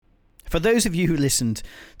For those of you who listened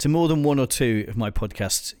to more than one or two of my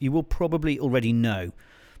podcasts, you will probably already know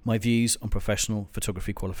my views on professional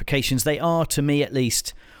photography qualifications. They are, to me at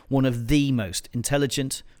least, one of the most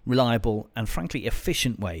intelligent, reliable, and frankly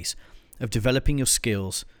efficient ways of developing your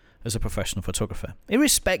skills as a professional photographer,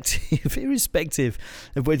 irrespective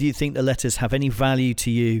of whether you think the letters have any value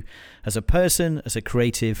to you as a person, as a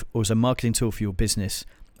creative, or as a marketing tool for your business.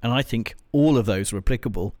 And I think all of those are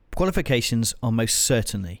applicable. Qualifications are most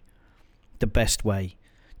certainly the best way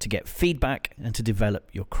to get feedback and to develop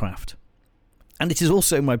your craft. And it is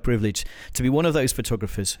also my privilege to be one of those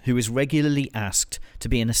photographers who is regularly asked to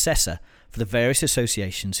be an assessor for the various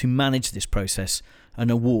associations who manage this process and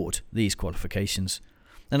award these qualifications.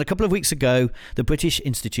 And a couple of weeks ago, the British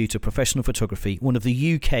Institute of Professional Photography, one of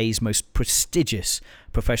the UK's most prestigious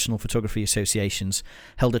professional photography associations,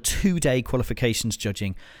 held a 2-day qualifications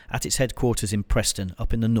judging at its headquarters in Preston,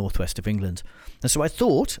 up in the northwest of England. And so I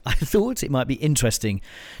thought it might be interesting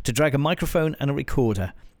to drag a microphone and a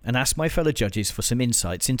recorder and ask my fellow judges for some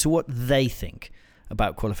insights into what they think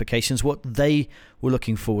about qualifications, what they were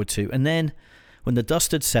looking forward to. And then, when the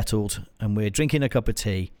dust had settled and we're drinking a cup of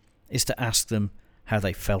tea, is to ask them how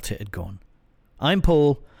they felt it had gone. I'm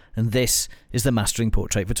Paul, and this is the Mastering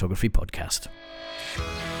Portrait Photography Podcast.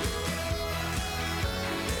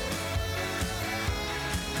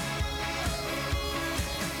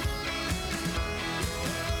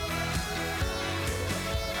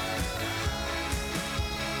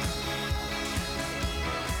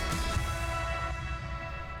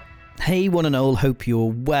 Hey one and all, hope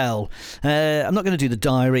you're well. I'm not going to do the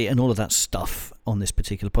diary and all of that stuff on this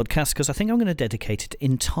particular podcast because I think I'm going to dedicate it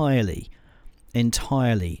entirely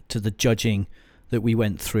to the judging that we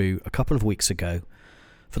went through a couple of weeks ago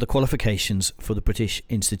for the qualifications for the British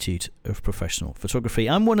Institute of Professional Photography.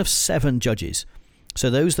 I'm one of 7 judges. So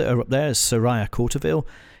those that are up there are Soraya Corteville,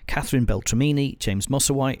 Catherine Beltramini, James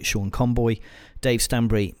Musselwhite, Sean Comboy, Dave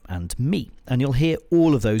Stanbury, and me. And you'll hear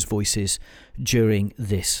all of those voices during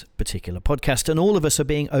this particular podcast. And all of us are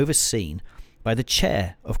being overseen by the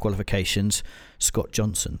Chair of Qualifications, Scott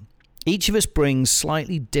Johnson. Each of us brings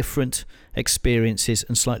slightly different experiences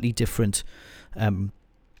and slightly different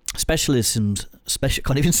specialisms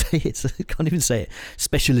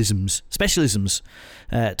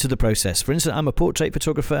to the process. For instance, I'm a portrait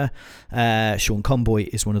photographer. Sean Comboy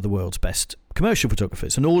is one of the world's best commercial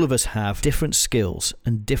photographers, and all of us have different skills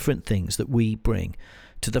and different things that we bring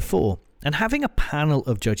to the fore. And having a panel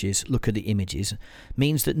of judges look at the images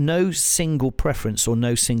means that no single preference or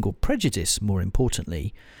no single prejudice, more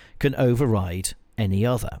importantly, can override any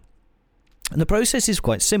other. And the process is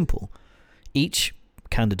quite simple. Each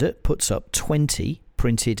candidate puts up 20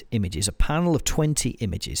 printed images, a panel of 20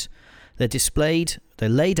 images. They're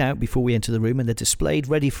laid out before we enter the room, and they're displayed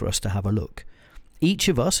ready for us to have a look. Each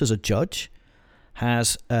of us as a judge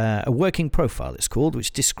has a working profile, it's called,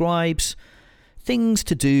 which describes things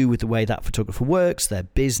to do with the way that photographer works, their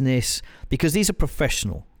business, because these are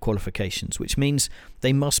professional qualifications, which means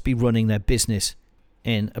they must be running their business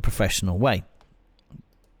in a professional way.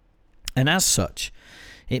 And as such,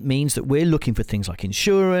 it means that we're looking for things like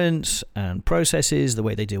insurance and processes, the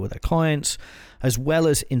way they deal with their clients, as well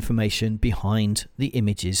as information behind the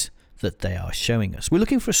images that they are showing us. We're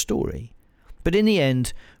looking for a story, but in the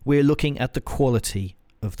end, we're looking at the quality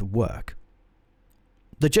of the work.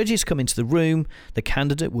 The judges come into the room, the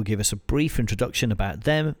candidate will give us a brief introduction about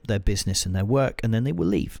them, their business and their work, and then they will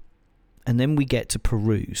leave. And then we get to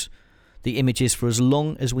peruse the images for as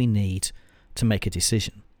long as we need to make a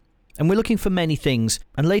decision. And we're looking for many things,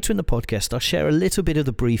 and later in the podcast I'll share a little bit of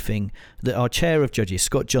the briefing that our chair of judges,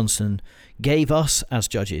 Scott Johnson, gave us as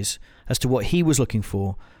judges as to what he was looking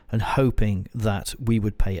for and hoping that we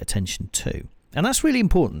would pay attention to. And that's really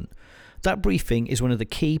important. That briefing is one of the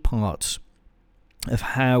key parts of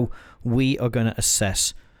how we are going to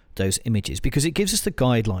assess those images, because it gives us the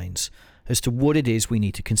guidelines as to what it is we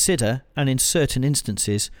need to consider, and in certain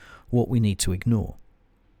instances, what we need to ignore.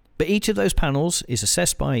 But each of those panels is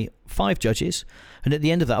assessed by 5 judges, and at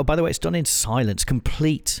the end of that, oh, by the way, it's done in silence,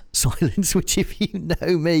 complete silence, which, if you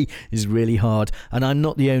know me, is really hard. And I'm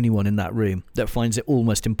not the only one in that room that finds it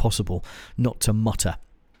almost impossible not to mutter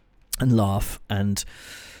and laugh and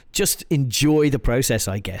just enjoy the process,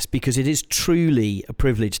 I guess, because it is truly a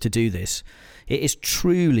privilege to do this. It is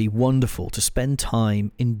truly wonderful to spend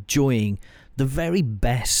time enjoying the very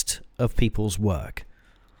best of people's work.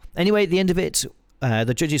 Anyway, at the end of it,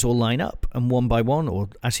 the judges all line up, and one by one, or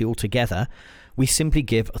actually all together, we simply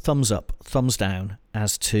give a thumbs up, thumbs down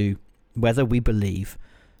as to whether we believe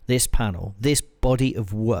this panel, this body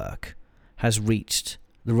of work, has reached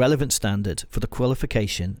the relevant standard for the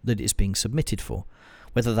qualification that it's being submitted for.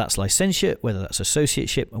 whether that's licentiate, whether that's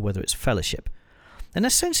associateship, or whether it's fellowship. And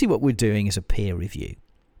essentially what we're doing is a peer review.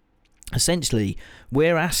 Essentially,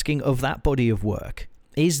 we're asking of that body of work,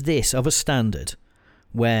 is this of a standard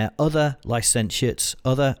where other licentiates,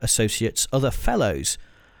 other associates, other fellows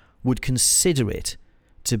would consider it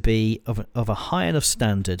to be of a high enough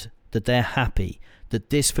standard that they're happy that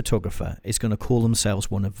this photographer is going to call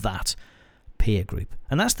themselves one of that peer group.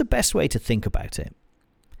 And that's the best way to think about it.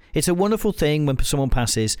 It's a wonderful thing when someone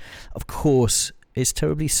passes. Of course, it's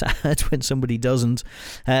terribly sad when somebody doesn't.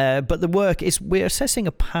 But the work is, we're assessing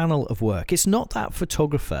a panel of work. It's not that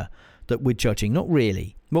photographer that we're judging, not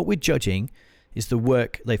really. What we're judging is the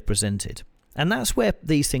work they've presented. And that's where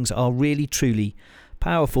these things are really, truly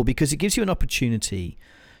powerful, because it gives you an opportunity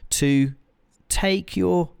to take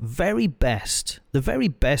your very best, the very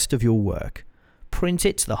best of your work, print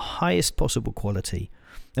it to the highest possible quality,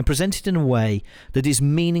 and present it in a way that is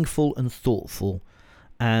meaningful and thoughtful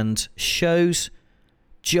and shows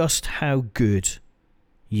just how good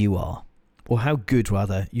you are, or how good,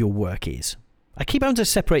 rather, your work is. I keep having to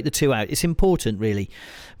separate the two out. It's important, really.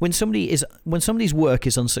 When somebody's work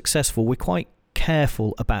is unsuccessful, we're quite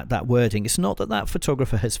careful about that wording. It's not that that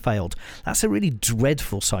photographer has failed. That's a really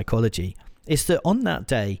dreadful psychology. It's that on that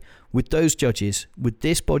day, with those judges, with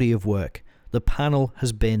this body of work, the panel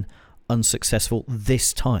has been unsuccessful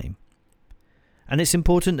this time. And it's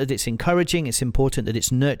important that it's encouraging, it's important that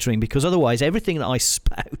it's nurturing, because otherwise everything that I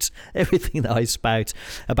spout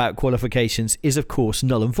about qualifications is, of course,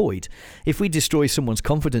 null and void. If we destroy someone's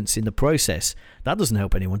confidence in the process, that doesn't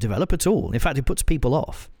help anyone develop at all. In fact, it puts people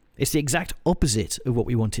off. It's the exact opposite of what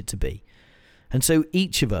we want it to be. And so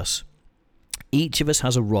each of us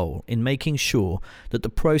has a role in making sure that the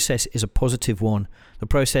process is a positive one, the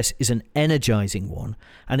process is an energizing one,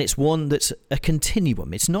 and it's one that's a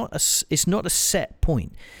continuum. It's not a set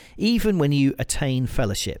point. Even when you attain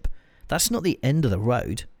fellowship, that's not the end of the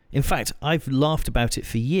road. In fact, I've laughed about it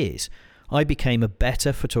for years. I became a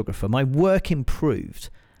better photographer. My work improved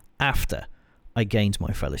after I gained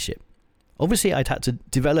my fellowship. Obviously, I'd had to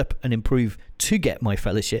develop and improve to get my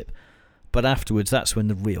fellowship, but afterwards, that's when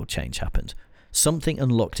the real change happened. Something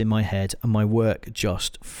unlocked in my head and my work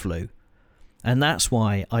just flew. And that's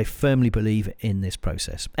why I firmly believe in this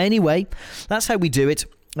process. Anyway, that's how we do it.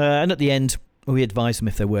 And at the end, we advise them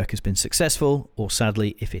if their work has been successful, or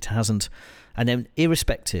sadly, if it hasn't. And then,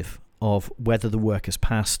 irrespective of whether the work has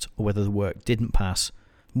passed or whether the work didn't pass,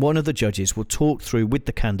 one of the judges will talk through with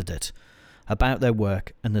the candidate about their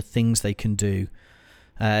work and the things they can do,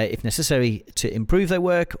 if necessary, to improve their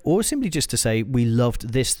work, or simply just to say, we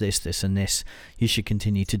loved this, and this. You should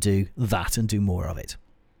continue to do that and do more of it.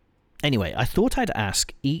 Anyway, I thought I'd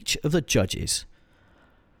ask each of the judges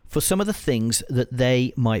for some of the things that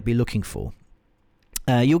they might be looking for.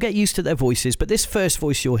 You'll get used to their voices, but this first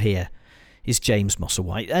voice you'll hear is James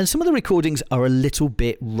Musselwhite, and some of the recordings are a little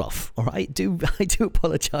bit rough. All right, I do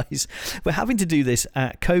apologise. We're having to do this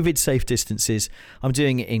at COVID safe distances. I'm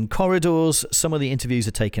doing it in corridors. Some of the interviews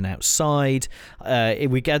are taken outside.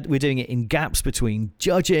 We're doing it in gaps between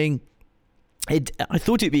judging. I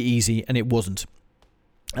thought it'd be easy, and it wasn't.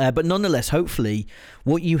 But nonetheless, hopefully,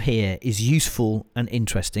 what you hear is useful and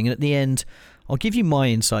interesting. And at the end, I'll give you my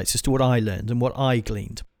insights as to what I learned and what I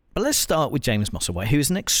gleaned. But let's start with James Musselwhite, who is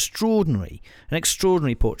an extraordinary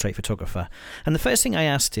portrait photographer. And the first thing I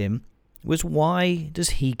asked him was, why does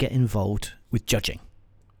he get involved with judging?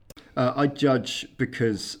 I judge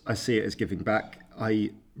because I see it as giving back. I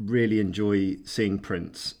really enjoy seeing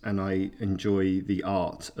prints, and I enjoy the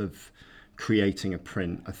art of creating a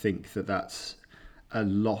print. I think that that's a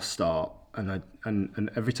lost art. And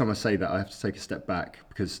every time I say that, I have to take a step back,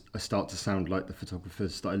 because I start to sound like the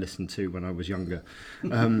photographers that I listened to when I was younger.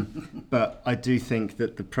 But I do think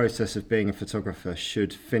that the process of being a photographer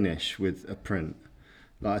should finish with a print.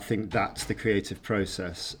 I think that's the creative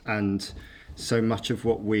process. And so much of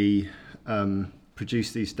what we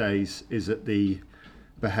produce these days is at the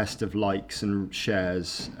behest of likes and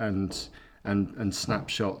shares and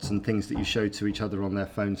snapshots and things that you show to each other on their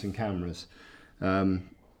phones and cameras.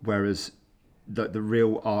 Whereas the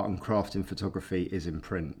real art and craft in photography is in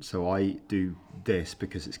print. So I do this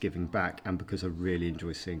because it's giving back, and because I really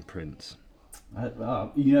enjoy seeing prints.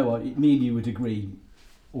 You know what, me and you would agree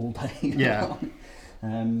all day. Yeah.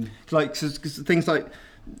 Cause things like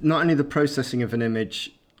not only the processing of an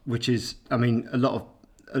image, which is, I mean, a lot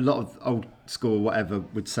of old school or whatever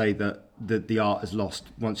would say that the art is lost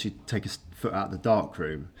once you take a foot out of the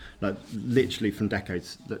darkroom, like literally from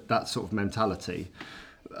decades, that sort of mentality.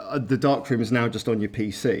 The darkroom is now just on your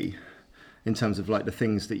PC, in terms of like the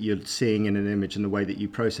things that you're seeing in an image and the way that you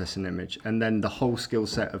process an image, and then the whole skill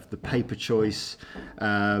set of the paper choice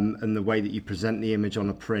and the way that you present the image on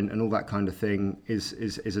a print and all that kind of thing is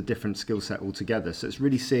a different skill set altogether. So it's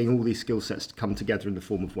really seeing all these skill sets come together in the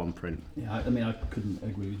form of one print. Yeah, I mean, I couldn't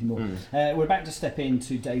agree with you more. We're about to step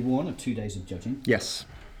into day one of 2 days of judging. Yes.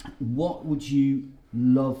 What would you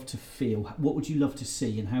love to feel? What would you love to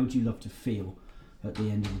see, and how would you love to feel at the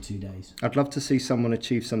end of the 2 days? I'd love to see someone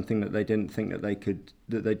achieve something that they didn't think that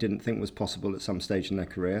they didn't think was possible at some stage in their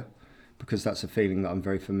career, because that's a feeling that I'm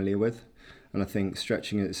very familiar with. And I think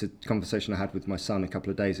stretching it, it's a conversation I had with my son a couple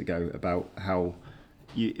of days ago about how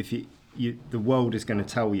the world is going to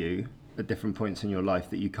tell you at different points in your life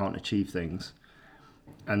that you can't achieve things.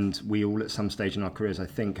 And we all at some stage in our careers, I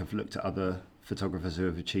think, have looked at other photographers who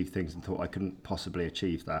have achieved things and thought, I couldn't possibly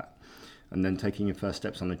achieve that. And then taking your first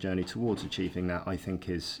steps on a journey towards achieving that, I think,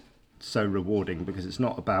 is so rewarding, because it's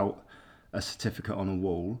not about a certificate on a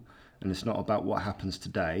wall, and it's not about what happens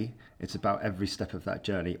today. It's about every step of that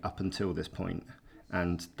journey up until this point,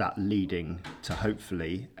 and that leading to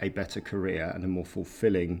hopefully a better career and a more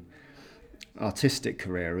fulfilling artistic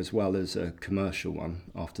career as well as a commercial one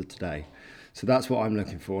after today. So that's what I'm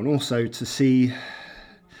looking for. And also to see...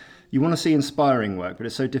 You want to see inspiring work, but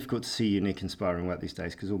it's so difficult to see unique, inspiring work these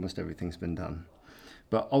days because almost everything's been done.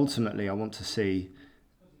 But ultimately, I want to see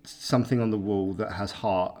something on the wall that has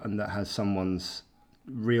heart and that has someone's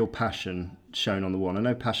real passion shown on the wall. I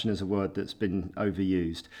know passion is a word that's been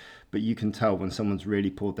overused, but you can tell when someone's really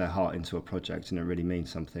poured their heart into a project and it really means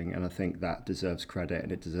something. And I think that deserves credit,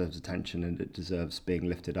 and it deserves attention, and it deserves being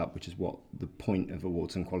lifted up, which is what the point of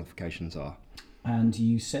awards and qualifications are. And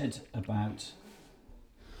you said about...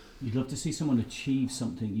 You'd love to see someone achieve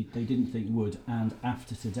something they didn't think would, and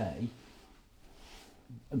after today,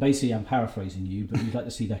 basically I'm paraphrasing you, but you'd like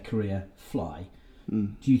to see their career fly.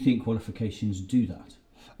 Do you think qualifications do that?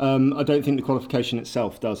 I don't think the qualification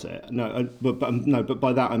itself does it. No, but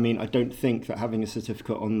by that I mean I don't think that having a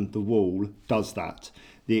certificate on the wall does that.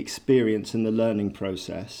 The experience and the learning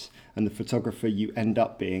process and the photographer you end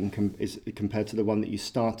up being is compared to the one that you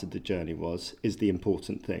started the journey is the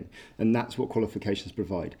important thing. And that's what qualifications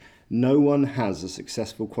provide. No one has a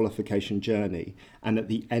successful qualification journey, and at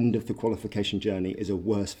the end of the qualification journey is a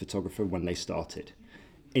worse photographer when they started.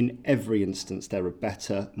 In every instance, they're a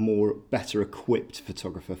better equipped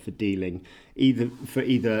photographer for dealing either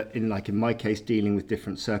in my case, dealing with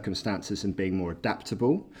different circumstances and being more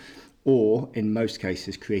adaptable, or in most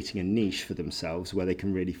cases creating a niche for themselves where they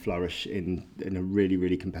can really flourish in a really,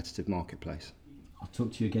 really competitive marketplace. I'll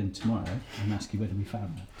talk to you again tomorrow and ask you whether we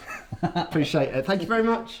found that. Appreciate it. Thank you very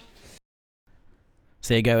much. So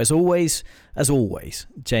there you go. As always,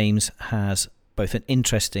 James has both an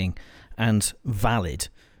interesting and valid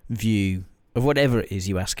view of whatever it is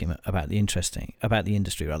you ask him about the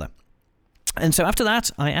industry rather. And so after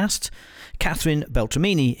that, I asked Catherine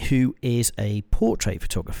Beltramini, who is a portrait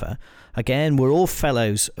photographer. Again, we're all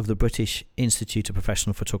fellows of the British Institute of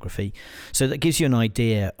Professional Photography, so that gives you an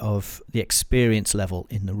idea of the experience level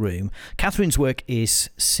in the room. Catherine's work is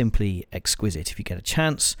simply exquisite. If you get a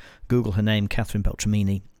chance, Google her name, Catherine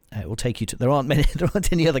Beltramini. It will take you to... There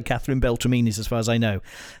aren't any other Catherine Beltraminis as far as I know,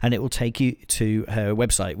 and it will take you to her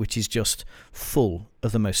website, which is just full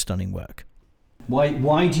of the most stunning work.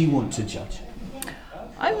 Why do you want to judge?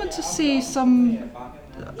 I want to see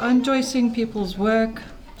I enjoy seeing people's work,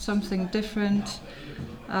 something different.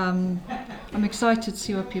 I'm excited to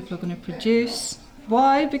see what people are going to produce.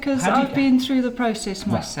 Why? Because I've been through the process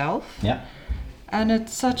myself. Yeah. And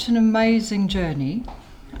it's such an amazing journey.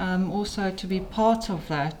 Also to be part of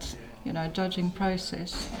that, judging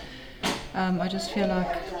process. I just feel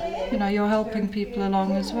like, you're helping people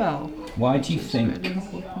along as well. Why do you think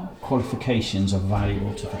really qualifications are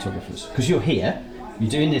valuable to photographers? Because you're here, you're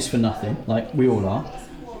doing this for nothing, like we all are,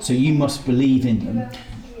 so you must believe in them.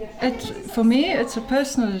 For me, it's a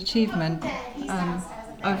personal achievement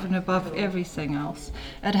over and above everything else.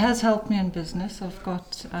 It has helped me in business. I've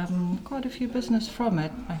got quite a few business from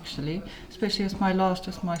it, actually, especially as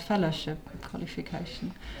my fellowship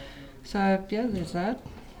qualification. So, yeah, there's that.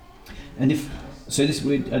 And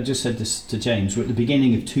I just said this to James, we're at the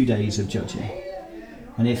beginning of 2 days of judging,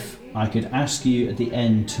 and if I could ask you at the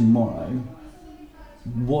end tomorrow,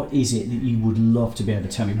 what is it that you would love to be able to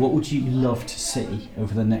tell me? What would you love to see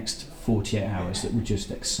over the next 48 hours that would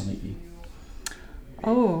just excite you?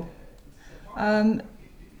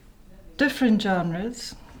 Different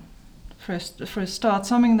genres, for a start,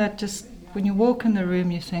 something that just, when you walk in the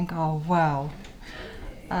room, you think, oh, wow.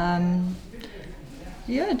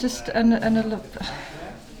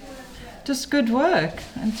 Just good work,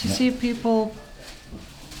 and to see people,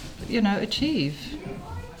 achieve.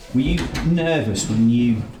 Were you nervous when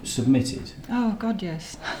you submitted? Oh God,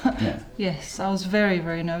 yes. Yeah. Yes, I was very,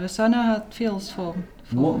 very nervous. I know how it feels for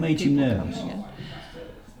What made you people nervous? coming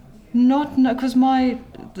in. Because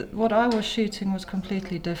what I was shooting was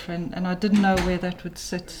completely different, and I didn't know where that would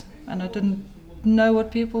sit, and I didn't know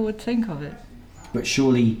what people would think of it. But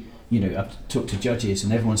surely, I've talked to judges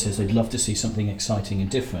and everyone says they'd love to see something exciting and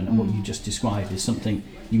different, and what you just described is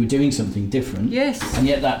you were doing something different. Yes. And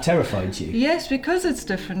yet that terrified you. Yes, because it's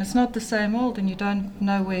different. It's not the same old, and you don't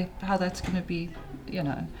know how that's going to be,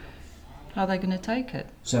 how they're going to take it.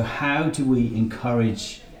 So how do we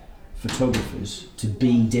encourage photographers to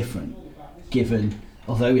be different, given,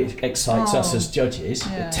 although it excites us as judges,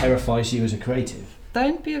 it terrifies you as a creative?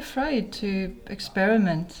 Don't be afraid to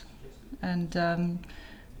experiment, and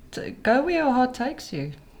to go where your heart takes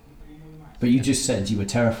you. But you just said you were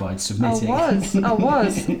terrified submitting. I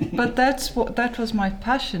was, but that was my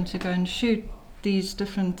passion, to go and shoot these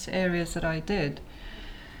different areas that I did.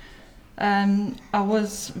 I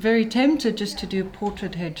was very tempted just to do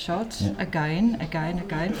portrait headshots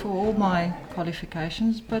again for all my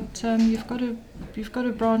qualifications, but you've got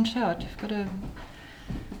to branch out. You've got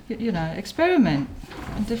to experiment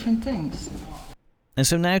in different things. And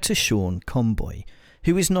so now to Sean Comboy,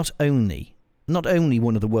 who is not only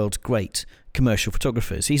one of the world's great commercial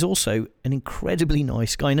photographers, he's also an incredibly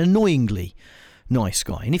nice guy, an annoyingly nice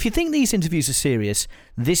guy. And if you think these interviews are serious,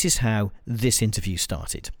 this is how this interview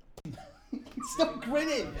started. Stop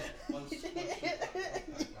grinning!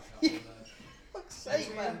 Fuck's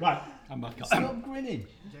sake, man. Right, I'm back up. Stop grinning.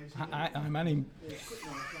 I'm Annie.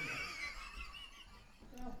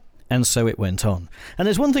 And so it went on. And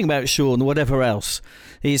there's one thing about Sean, whatever else,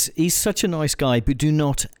 is he's such a nice guy, but do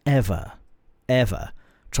not ever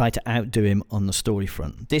try to outdo him on the story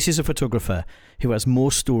front. This is a photographer who has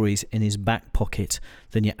more stories in his back pocket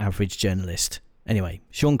than your average journalist. Anyway,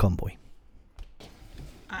 Sean Comboy.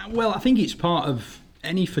 Well, I think it's part of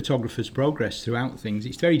any photographer's progress throughout things.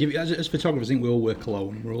 It's very difficult. As photographers, I think we all work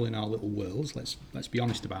alone. We're all in our little worlds. Let's be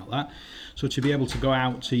honest about that. So to be able to go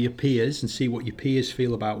out to your peers and see what your peers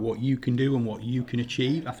feel about what you can do and what you can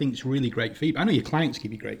achieve, I think it's really great feedback. I know your clients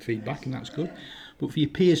give you great feedback, and that's good. But for your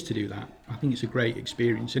peers to do that, I think it's a great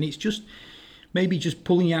experience. And it's just maybe just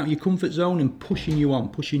pulling you out of your comfort zone and pushing you on,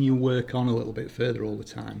 pushing your work on a little bit further all the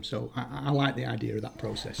time. So I like the idea of that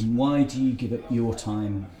process. And why do you give it your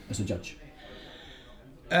time as a judge?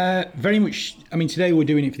 Very much. I mean, today we're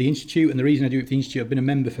doing it for the Institute, and the reason I do it for the Institute, I've been a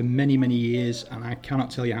member for many, many years, and I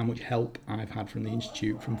cannot tell you how much help I've had from the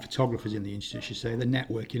Institute, from photographers in the Institute, I should say, the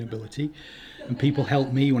networking ability. And people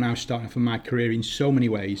helped me when I was starting off in my career in so many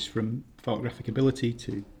ways, from photographic ability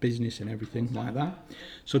to business and everything like that.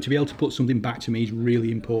 So to be able to put something back to me is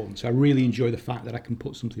really important. So I really enjoy the fact that I can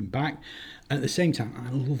put something back. And at the same time,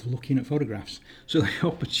 I love looking at photographs. So the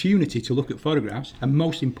opportunity to look at photographs, and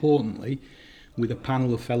most importantly, with a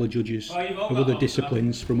panel of fellow judges of other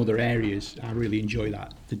disciplines from other areas, I really enjoy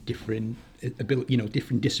that. The different ability,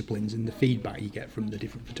 different disciplines, and the feedback you get from the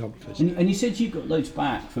different photographers. And you said you got loads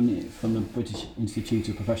back from the British Institute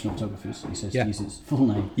of Professional Photographers. He says to use his full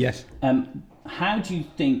name. Yes. How do you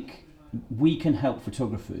think we can help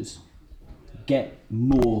photographers get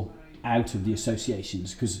more out of the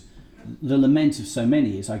associations? Because the lament of so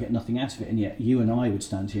many is I get nothing out of it, and yet you and I would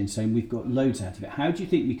stand here and say we've got loads out of it. How do you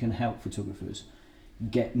think we can help photographers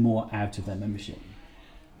get more out of their membership?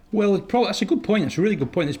 Well, that's a good point. That's a really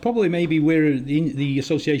good point. There's probably maybe where the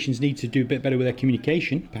associations need to do a bit better with their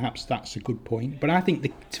communication. Perhaps that's a good point. But I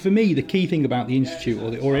think, for me, the key thing about the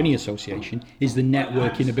Institute or any association is the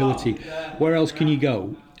networking ability. Where else can you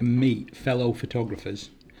go and meet fellow photographers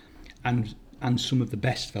and some of the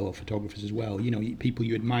best fellow photographers as well, people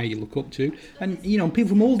you admire, you look up to, and people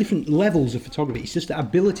from all different levels of photography. It's just that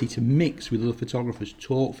ability to mix with other photographers,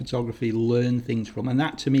 talk photography, learn things from, and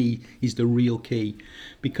that to me is the real key.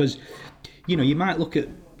 Because you might look at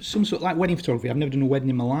some sort of like wedding photography. I've never done a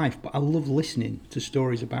wedding in my life, but I love listening to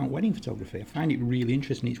stories about wedding photography. I find it really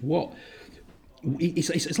interesting. It's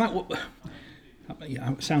like what.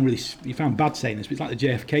 I sound really. You found bad saying this, but it's like the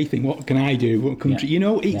JFK thing. What can I do? What country?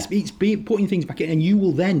 It's putting things back in, and you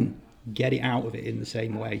will then get it out of it in the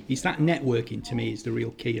same way. It's that networking to me is the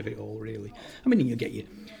real key of it all, really. I mean, you get your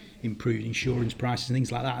improved insurance prices and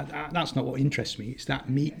things like that. That's not what interests me. It's that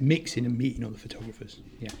mixing and meeting other photographers.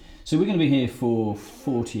 Yeah. So we're going to be here for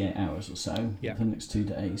 48 hours or so for the next 2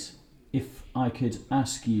 days. If I could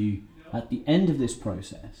ask you at the end of this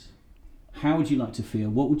process, how would you like to feel?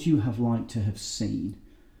 What would you have liked to have seen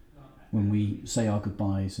when we say our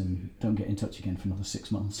goodbyes and don't get in touch again for another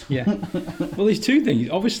 6 months. Yeah. Well, there's two things.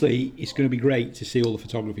 Obviously, it's going to be great to see all the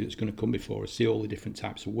photography that's going to come before us, see all the different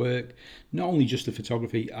types of work. Not only just the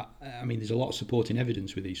photography, I mean, there's a lot of supporting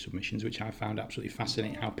evidence with these submissions, which I found absolutely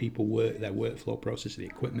fascinating, how people work, their workflow process, the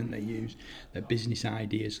equipment they use, their business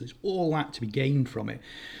ideas. There's all that to be gained from it.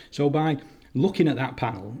 So by looking at that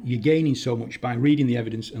panel, you're gaining so much by reading the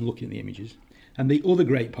evidence and looking at the images. And the other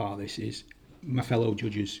great part of this is my fellow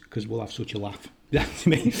judges, because we'll have such a laugh. That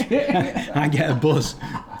means I get a buzz.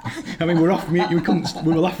 I mean, we were laughing at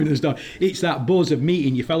the start. It's that buzz of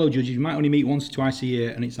meeting your fellow judges. You might only meet once or twice a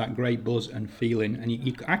year, and it's that great buzz and feeling.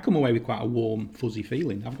 And I come away with quite a warm, fuzzy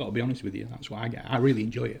feeling. I've got to be honest with you. That's what I get. I really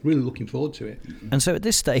enjoy it. Really looking forward to it. And so at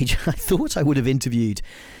this stage, I thought I would have interviewed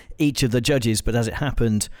each of the judges, but as it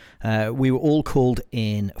happened, we were all called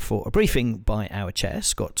in for a briefing by our chair,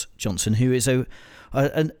 Scott Johnson, who is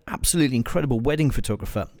an absolutely incredible wedding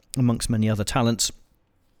photographer amongst many other talents.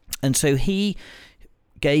 And so he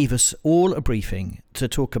gave us all a briefing to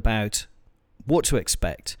talk about what to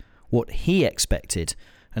expect, what he expected,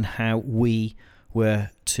 and how we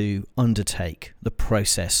were to undertake the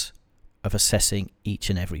process of assessing each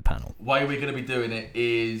and every panel. The way we're going to be doing it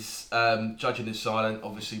is judging is silent.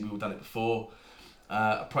 Obviously, we've all done it before.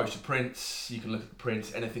 Approach the prints. You can look at the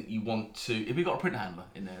prints. Anything you want to. Have we got a print handler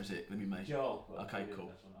in there? Is it going to be me? Joel. Okay,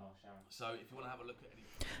 cool. So if you want to have a look at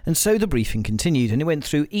any. And so the briefing continued, and it went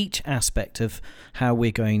through each aspect of how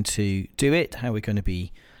we're going to do it, how we're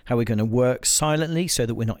going to work silently so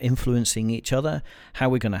that we're not influencing each other, how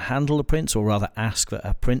we're going to handle the prints, or rather ask for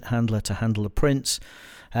a print handler to handle the prints,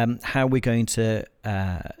 how we're going to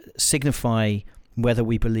signify whether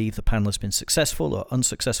we believe the panel has been successful or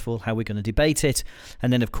unsuccessful, how we're going to debate it,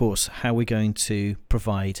 and then, of course, how we're going to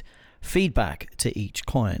provide feedback to each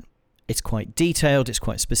client. It's quite detailed, it's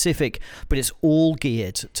quite specific, but it's all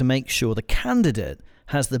geared to make sure the candidate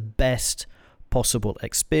has the best possible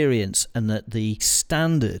experience and that the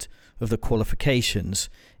standard of the qualifications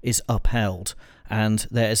is upheld. And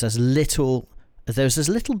there's as little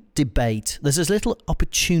debate, there's as little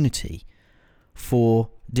opportunity for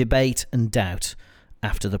debate and doubt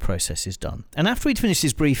after the process is done. And after we'd finished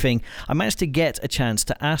his briefing, I managed to get a chance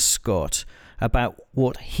to ask Scott about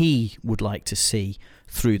what he would like to see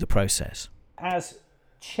through the process. As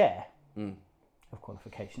chair of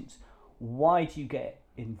qualifications, why do you get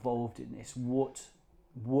involved in this? What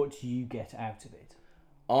do you get out of it?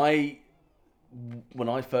 When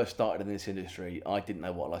I first started in this industry, I didn't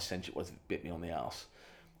know what a licentiate was. It bit me on the arse.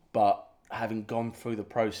 But having gone through the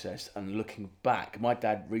process and looking back, my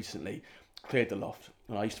dad recently cleared the loft.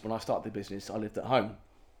 When I started the business, I lived at home,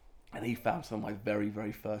 and he found some of my very,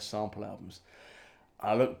 very first sample albums.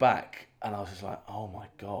 I look back and I was just like, oh my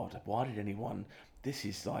God, why did anyone, this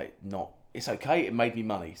is like not, it's okay, it made me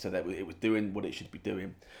money, so that it was doing what it should be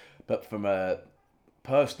doing. But from a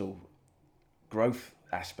personal growth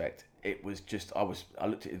aspect, it was just, I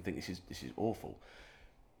looked at it and think this is awful.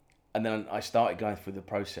 And then I started going through the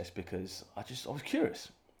process because I was curious.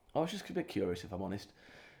 I was just a bit curious, if I'm honest.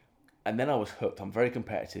 And then I was hooked. I'm very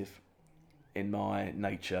competitive in my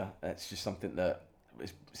nature. It's just something that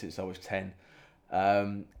since I was 10.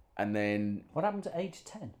 And then... What happened at age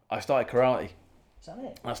 10? I started karate. Is that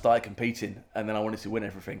it? I started competing, and then I wanted to win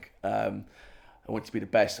everything. I wanted to be the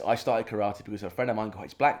best. I started karate because a friend of mine got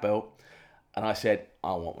his black belt, and I said,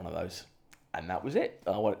 I want one of those. And that was it.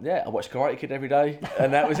 I watched Karate Kid every day,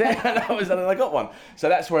 and that was it. And I got one. So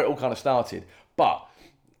that's where it all kind of started. But,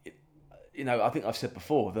 I think I've said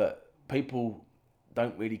before that people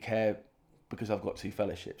don't really care because I've got 2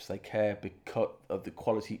 fellowships. They care because of the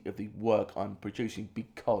quality of the work I'm producing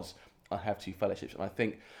because I have 2 fellowships. And I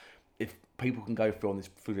think if people can go through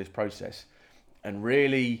this process and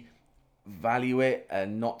really value it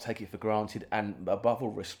and not take it for granted, and above all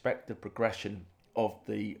respect the progression of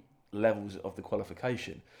the levels of the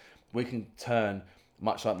qualification, we can turn,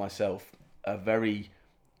 much like myself, a very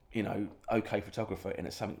okay photographer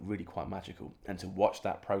into something really quite magical. And to watch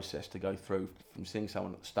that process, to go through from seeing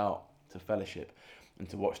someone at the start to fellowship, and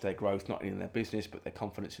to watch their growth, not only in their business but their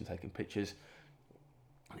confidence in taking pictures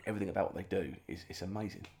and everything about what they do, it's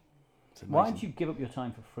amazing. Why did you give up your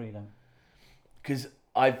time for free then? Because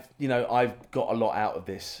I've got a lot out of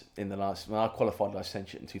this in the last. I qualified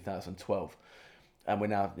licentiate in 2012, and we're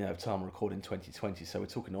now time recording 2020, so we're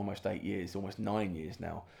talking almost 8 years, almost 9 years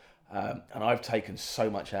now. And I've taken so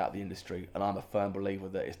much out of the industry, and I'm a firm believer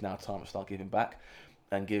that it's now time to start giving back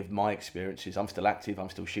and give my experiences. I'm still active, I'm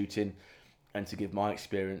still shooting, and to give my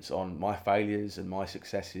experience on my failures and my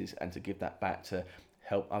successes, and to give that back to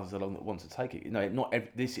help others along that want to take it.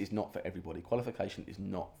 This is not for everybody. Qualification is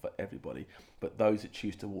not for everybody, but those that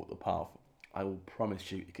choose to walk the path, I will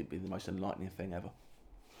promise you, it could be the most enlightening thing ever.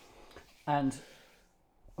 And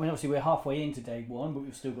I mean, obviously, we're halfway into day one, but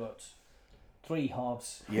we've still got 3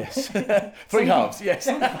 halves. Yes, 3 halves. Yes,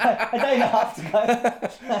 a day and a half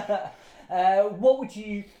to go. What would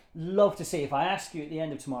you love to see if I ask you at the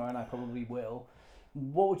end of tomorrow, and I probably will?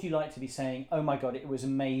 What would you like to be saying? Oh my God, it was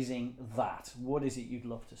amazing. That. What is it you'd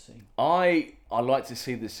love to see? I like to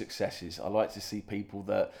see the successes. I like to see people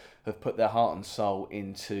that have put their heart and soul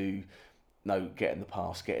into getting the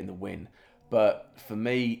pass, getting the win. But for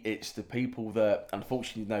me, it's the people that,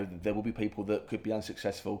 unfortunately, there will be people that could be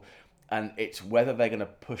unsuccessful, and it's whether they're going to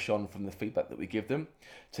push on from the feedback that we give them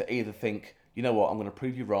to either think, you know what, I'm going to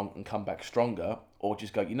prove you wrong and come back stronger, or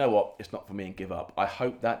just go, you know what, it's not for me and give up. I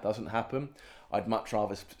hope that doesn't happen. I'd much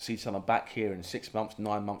rather see someone back here in 6 months,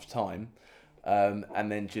 9 months' time,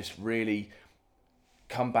 and then just really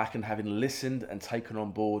come back and having listened and taken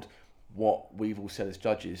on board what we've all said as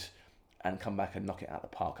judges, and come back and knock it out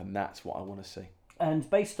of the park. And that's what I want to see. And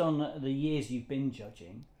based on the years you've been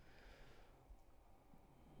judging,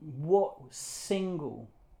 what single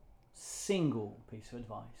piece of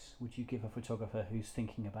advice would you give a photographer who's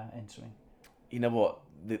thinking about entering? You know what,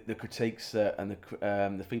 the critiques and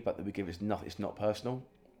the feedback that we give is not. It's not personal.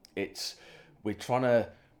 We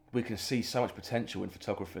can see so much potential in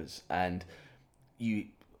photographers, and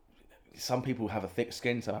some people have a thick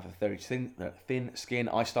skin, some have a very thin skin.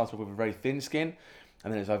 I started with a very thin skin,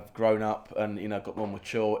 and then as I've grown up and got more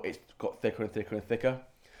mature, it's got thicker and thicker and thicker.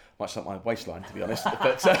 Much like my waistline, to be honest.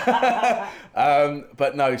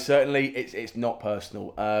 But no, certainly it's not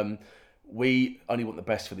personal. We only want the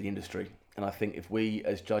best for the industry. And I think if we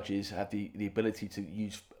as judges have the ability to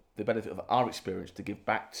use the benefit of our experience to give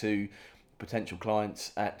back to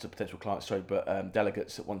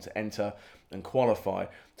delegates that want to enter and qualify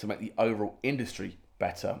to make the overall industry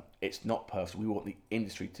better, it's not personal. We want the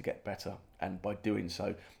industry to get better. And by doing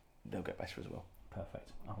so, they'll get better as well.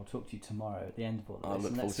 Perfect. I'll talk to you tomorrow at the end of all I'll this,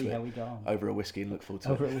 look and let's see how we go on. Over a whiskey, and look forward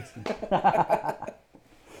to Over it. a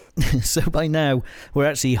whiskey. So by now, we're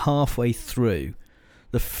actually halfway through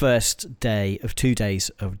the first day of 2 days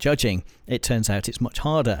of judging. It turns out it's much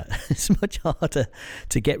harder. It's much harder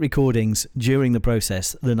to get recordings during the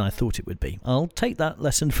process than I thought it would be. I'll take that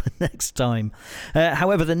lesson for next time.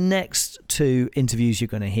 However, the next 2 interviews you're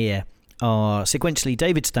going to hear are sequentially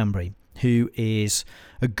David Stanbury, who is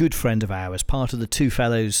a good friend of ours, part of the 2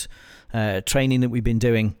 Fellows training that we've been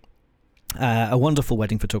doing. A wonderful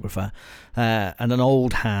wedding photographer and an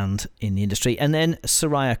old hand in the industry. And then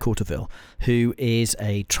Soraya Courteville, who is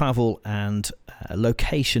a travel and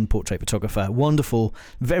location portrait photographer. Wonderful,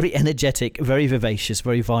 very energetic, very vivacious,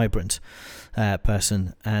 very vibrant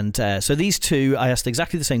person. And so these 2, I asked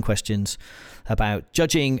exactly the same questions about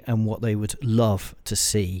judging and what they would love to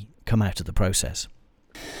see come out of the process.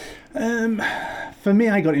 For me,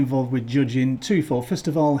 I got involved with judging twofold. First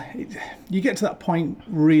of all, you get to that point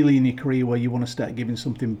really in your career where you want to start giving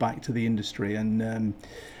something back to the industry, and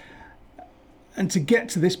to get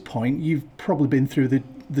to this point, you've probably been through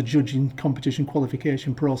the judging competition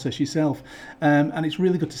qualification process yourself, and it's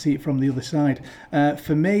really good to see it from the other side.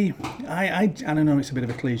 For me, I don't know, it's a bit of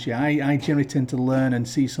a cliche. I generally tend to learn and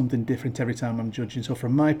see something different every time I'm judging. So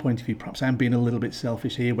from my point of view, perhaps I'm being a little bit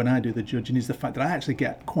selfish here when I do the judging, is the fact that I actually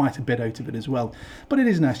get quite a bit out of it as well. But it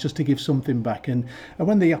is nice just to give something back, and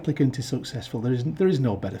when the applicant is successful, there is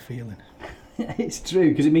no better feeling. It's true,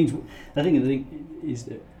 because it means, I think the thing is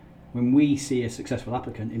that when we see a successful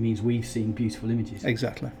applicant, it means we've seen beautiful images.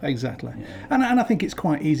 Exactly. Yeah. And I think it's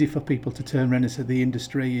quite easy for people to turn around and say the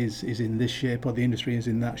industry is in this shape or the industry is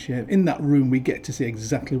in that shape. In that room, we get to see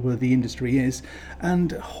exactly where the industry is,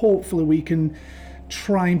 and hopefully we can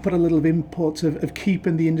try and put a little input of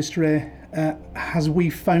keeping the industry as we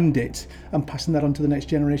found it and passing that on to the next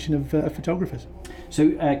generation of photographers.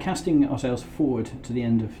 So casting ourselves forward to the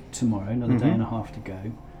end of tomorrow, another day and a half to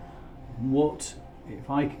go, what... If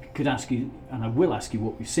I could ask you, and I will ask you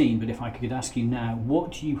what we've seen, but if I could ask you now,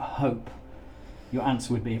 what do you hope your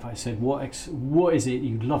answer would be if I said, what is it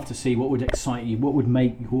you'd love to see, what would excite you, what would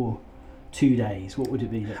make your 2 days, what would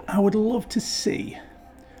it be? I would love to see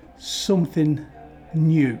something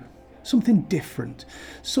new, something different,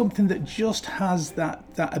 something that just has that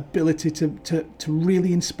ability to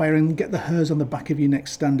really inspire and get the hairs on the back of your neck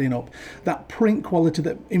standing up, that print quality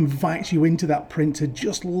that invites you into that print to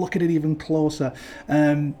just look at it even closer,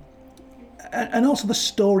 and also the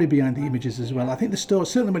story behind the images as well. I think the story,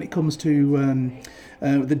 certainly when it comes to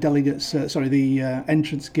the delegates, the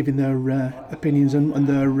entrants giving their opinions and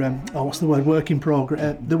their work in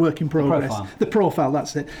progress. The profile.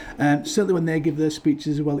 That's it. Certainly when they give their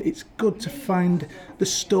speeches as well, it's good to find the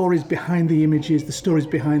stories behind the images, the stories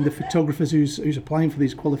behind the photographers who's applying for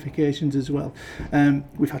these qualifications as well.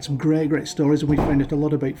 We've had some great stories, and we find out a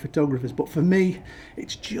lot about photographers. But for me,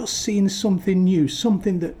 it's just seeing something new,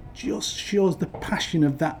 something that just shows the passion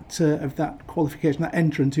of that qualification, that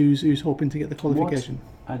entrant who's hoping to get the qualification.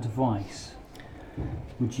 What advice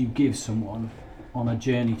would you give someone on a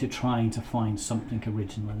journey to trying to find something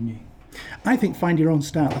original and new? I think find your own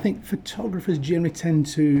style. I think photographers generally tend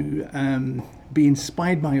to be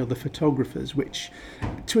inspired by other photographers, which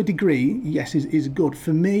to a degree, yes, is good.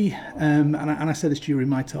 For me, and I say this during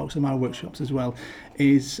my talks and my workshops as well,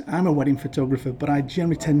 is I'm a wedding photographer, but I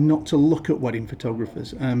generally tend not to look at wedding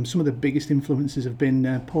photographers. Some of the biggest influences have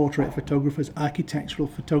been portrait photographers, architectural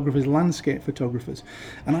photographers, landscape photographers,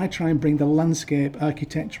 and I try and bring the landscape,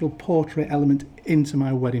 architectural, portrait element into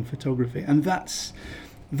my wedding photography, and that's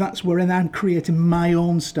where I'm creating my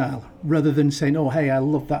own style, rather than saying, oh, hey, I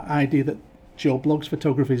love that idea that Joe Blogg's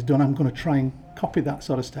photography is done, I'm going to try and copy that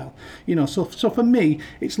sort of style. So for me,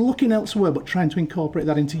 it's looking elsewhere, but trying to incorporate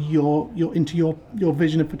that into your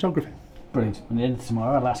vision of photography. Brilliant. And at the end of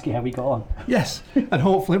tomorrow, I'll ask you how we got on. Yes, and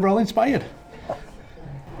hopefully we're all inspired.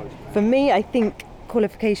 For me, I think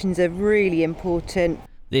qualifications are really important.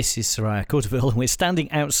 This is Soraya Courteville, and we're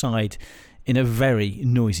standing outside in a very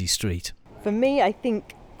noisy street. For me, I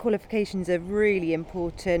think qualifications are really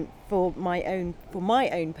important for my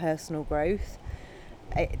own personal growth.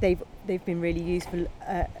 They've been really useful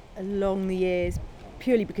along the years,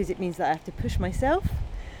 purely because it means that I have to push myself,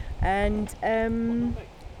 and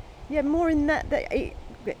more in that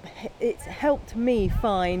it's helped me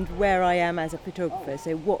find where I am as a photographer.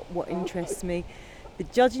 So what interests me, the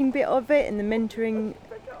judging bit of it and the mentoring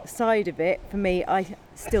side of it. For me, I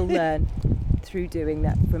still learn through doing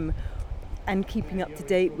that and keeping up to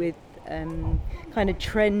date with kind of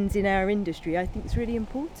trends in our industry. I think it's really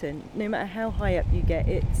important. No matter how high up you get,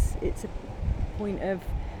 it's a point of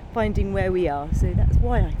finding where we are. So that's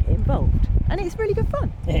why I get involved, and it's really good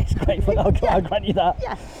fun. Yeah, it's great fun. I'll grant you that.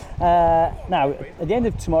 Yeah. Now, at the end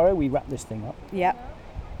of tomorrow, we wrap this thing up. Yeah.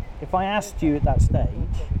 If I asked you at that stage,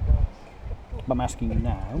 but I'm asking you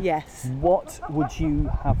now. Yes. What would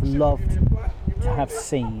you have loved to have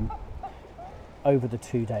seen over the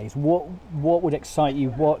 2 days? What would excite you?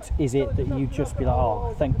 What is it that you just be like,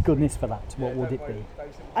 oh, thank goodness for that? What would it be?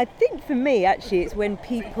 I think for me, actually, it's when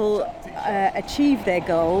people achieve their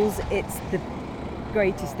goals. It's the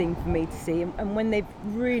greatest thing for me to see, and when they've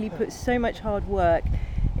really put so much hard work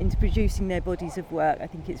into producing their bodies of work, I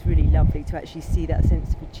think it's really lovely to actually see that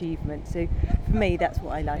sense of achievement. So for me, that's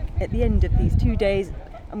what I like at the end of these 2 days,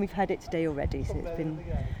 and we've had it today already, so it's been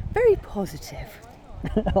very positive.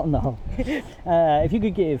 Oh no. If you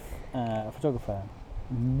could give a photographer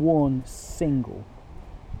one single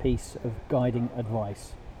piece of guiding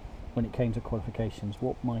advice when it came to qualifications,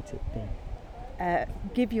 what might it be?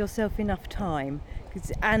 Give yourself enough time,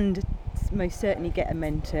 and most certainly get a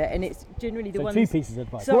mentor, and it's generally the ones... 2 pieces of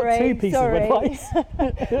advice. Sorry, what 2 pieces of advice?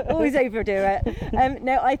 Always overdo it.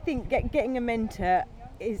 No, I think getting a mentor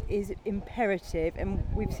is imperative, and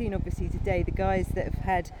we've seen obviously today the guys that have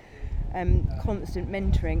had constant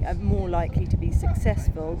mentoring are more likely to be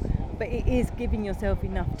successful, but it is giving yourself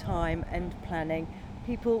enough time and planning.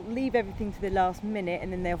 People leave everything to the last minute,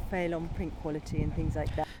 and then they'll fail on print quality and things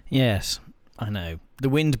like that. Yes, I know. The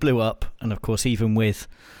wind blew up, and of course, even with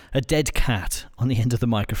a dead cat on the end of the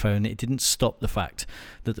microphone, it didn't stop the fact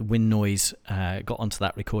that the wind noise got onto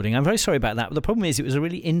that recording. I'm very sorry about that, but the problem is it was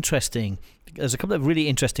there's a couple of really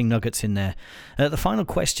interesting nuggets in there. The final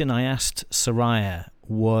question I asked Soraya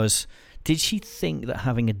was, did she think that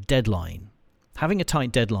having a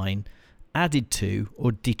tight deadline, added to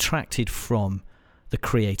or detracted from the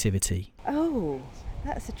creativity? Oh,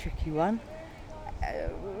 that's a tricky one.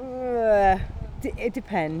 It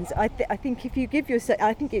depends. I think if you give yourself,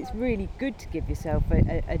 I think it's really good to give yourself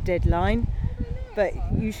a deadline, but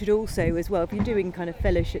you should also, as well, if you're doing kind of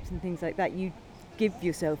fellowships and things like that, you give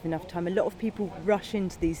yourself enough time. A lot of people rush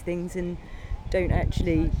into these things and don't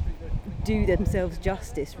actually do themselves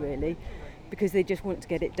justice, really, because they just want to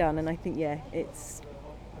get it done. And I think, it's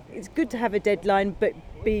good to have a deadline, but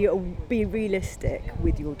be realistic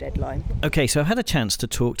with your deadline. Okay, so I've had a chance to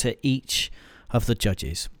talk to each of the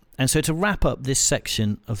judges. And so to wrap up this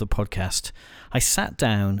section of the podcast, I sat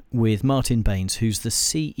down with Martin Baines, who's the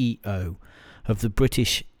CEO of the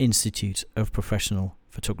British Institute of Professional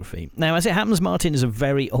photography. Now, as it happens, Martin is a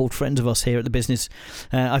very old friend of us here at the business.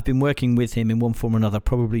 I've been working with him in one form or another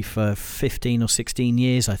probably for 15 or 16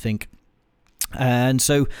 years, I think. And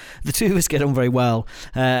so the two of us get on very well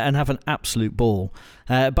and have an absolute ball.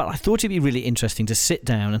 But I thought it'd be really interesting to sit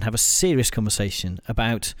down and have a serious conversation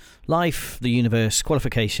about life, the universe,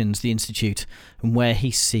 qualifications, the Institute, and where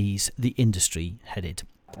he sees the industry headed.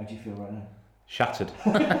 How do you feel right now? Shattered,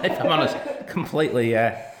 if I'm honest. Completely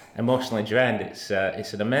emotionally drained. It's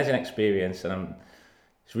an amazing experience, and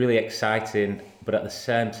it's really exciting. But at the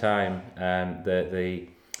same time, the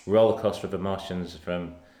roller coaster of emotions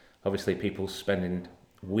from obviously people spending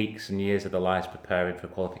weeks and years of their lives preparing for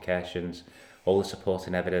qualifications, all the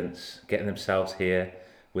supporting evidence, getting themselves here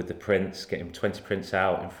with the prints, getting 20 prints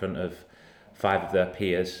out in front of 5 of their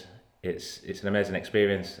peers. It's an amazing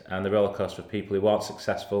experience, and the roller coaster of people who aren't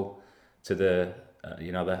successful to the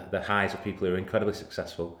highs of people who are incredibly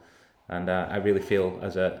successful. And I really feel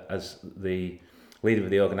as the leader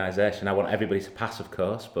of the organisation, I want everybody to pass, of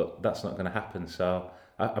course, but that's not going to happen. So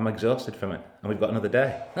I'm exhausted from it, and we've got another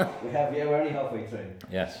day. We're only halfway through.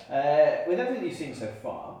 Yes. With everything you've seen so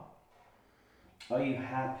far, are you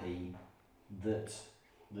happy that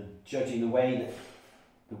the judging, the way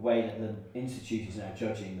that the Institute is now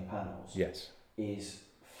judging the panels, Yes, is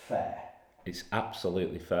fair? it's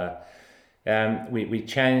absolutely fair. We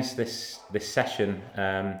changed this session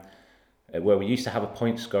where we used to have a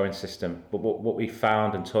point scoring system, but what we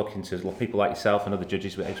found, and talking to people like yourself and other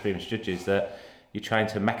judges, with experienced judges, that you're trying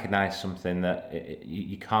to mechanise something that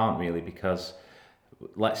you can't really, because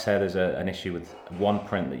let's say there's an issue with one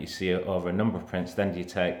print that you see over a number of prints, then do you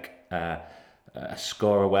take a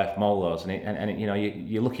score away from all those, and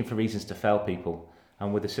you're looking for reasons to fail people.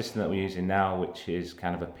 And with the system that we're using now, which is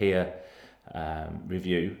kind of a peer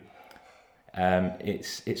review,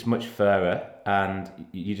 it's much fairer, and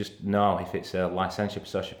you just know if it's a licentiate,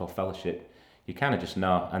 associate or fellowship. You kind of just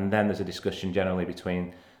know, and then there's a discussion generally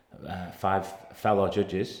between 5 fellow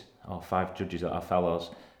judges, or 5 judges that are fellows,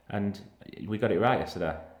 and we got it right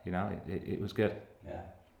yesterday. It was good. Yeah.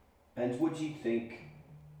 And what do you think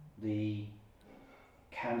the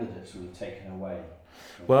candidates would have taken away?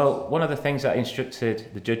 Well, one of the things that I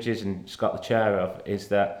instructed the judges, and Scott, the chair of, is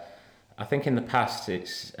that I think in the past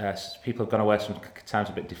it's people have gone away sometimes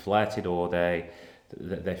a bit deflated, or they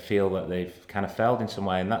feel that they've kind of failed in some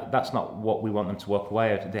way, and that's not what we want them to walk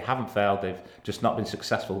away. They haven't failed, they've just not been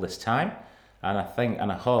successful this time. And I think,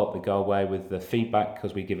 and I hope, they go away with the feedback,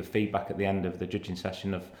 because we give a feedback at the end of the judging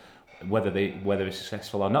session of whether it's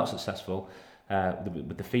successful or not successful.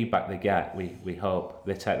 With the feedback they get, we hope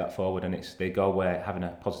they take that forward, and they go away having a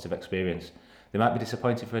positive experience. They might be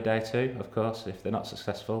disappointed for a day too, of course, if they're not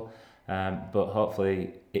successful, but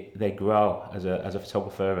hopefully they grow as a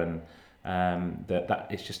photographer, and that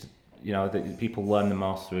it's just, that people learn the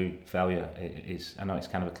most through failure. I know it's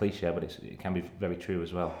kind of a cliche, but it can be very true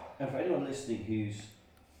as well. And for anyone listening who's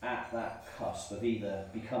at that cusp of either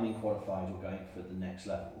becoming qualified or going for the next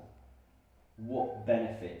level, what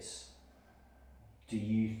benefits do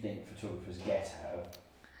you think photographers get out of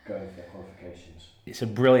going for their qualifications? It's a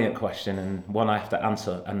brilliant question, and one I have to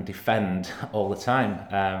answer and defend all the time.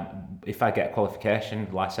 If I get a qualification,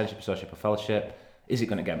 licentiate, associate or fellowship, is it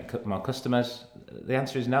going to get me more customers? The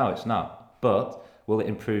answer is no, it's not. But will it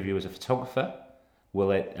improve you as a photographer?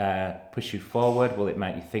 Will it push you forward? Will it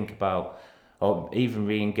make you think about, or even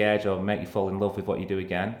re-engage, or make you fall in love with what you do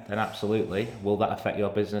again? Then absolutely. Will that affect your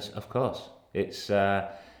business? Of course. It's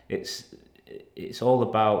all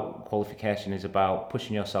about, qualification is about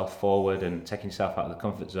pushing yourself forward and taking yourself out of the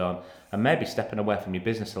comfort zone, and maybe stepping away from your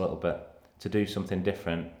business a little bit to do something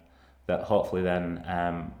different, that hopefully then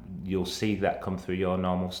you'll see that come through your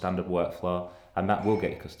normal standard workflow, and that will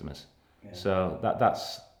get you customers. Yeah. So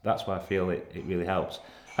that's why I feel it really helps.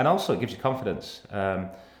 And also it gives you confidence.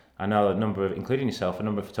 I know a number of, including yourself, a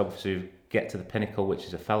number of photographers who get to the pinnacle, which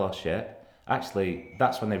is a fellowship. Actually,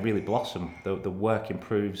 that's when they really blossom. The work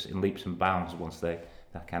improves in leaps and bounds once they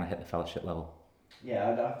kind of hit the fellowship level. Yeah,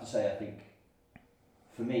 I'd have to say, I think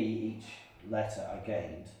for me, each letter I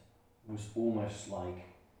gained was almost like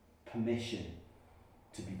permission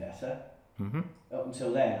to be better. Mm-hmm. Up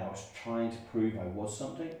until then, I was trying to prove I was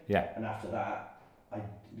something. Yeah. And after that, I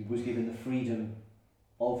was given the freedom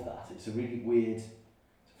of that. It's a really weird,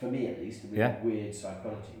 for me at least, a really weird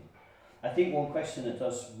psychology. I think one question that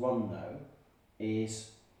does run though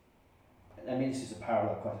is, I mean, this is a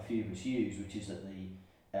parallel quite a few of us use, which is that the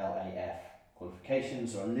LAF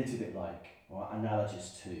qualifications are a little bit like, or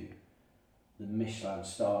analogous to, the Michelin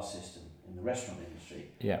star system in the restaurant industry.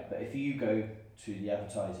 Yeah. But if you go to the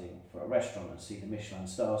advertising for a restaurant and see the Michelin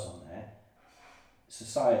stars on there,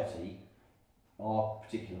 society our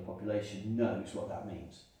particular population knows what that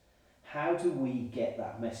means. How do we get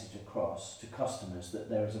that message across to customers that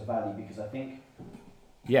there is a value? Because I think...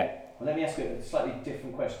 Yeah. Well, let me ask you a slightly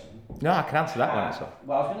different question. No, I can answer that one. So.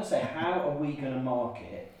 Well, I was going to say, how are we going to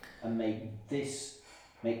market and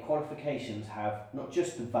make qualifications have not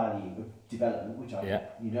just the value of development, which I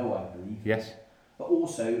believe, yes, but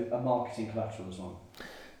also a marketing collateral as well?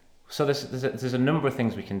 So there's a number of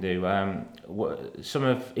things we can do. Some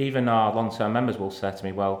of even our long-term members will say to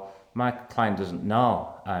me, well, my client doesn't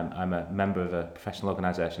know I'm a member of a professional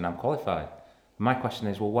organisation, I'm qualified. My question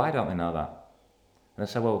is, well, why don't they know that? And I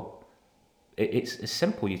say, well, it's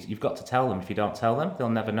simple. You've got to tell them. If you don't tell them, they'll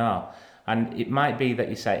never know. And it might be that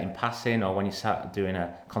you say it in passing, or when you start doing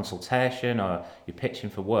a consultation, or you're pitching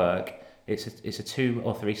for work, it's a 2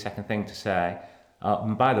 or 3 second thing to say,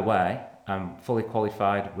 and by the way, I'm fully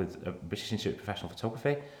qualified with a British Institute of Professional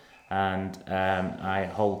Photography, and I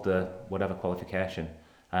hold the whatever qualification,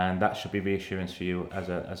 and that should be reassurance for you as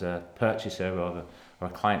a purchaser or a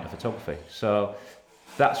client of photography. So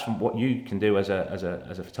that's what you can do as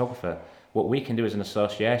a photographer. What we can do as an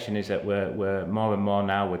association is that we're more and more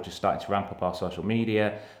now, we're just starting to ramp up our social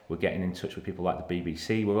media, we're getting in touch with people like the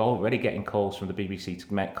BBC, we're already getting calls from the BBC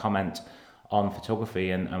to make comment on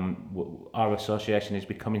photography, and our association is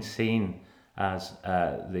becoming seen as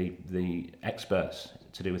the experts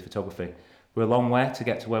to do with photography. We're a long way to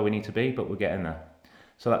get to where we need to be, but we're getting there.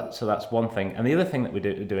 So that's one thing. And the other thing that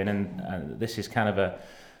we're doing, and this is kind of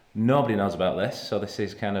nobody knows about this, so this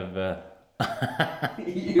is kind of...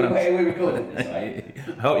 We're recording this, right?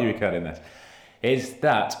 I hope you're recording this. Is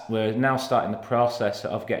that we're now starting the process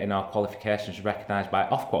of getting our qualifications recognised by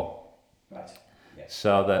Ofqual. Right. Yes.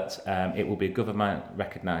 So that it will be government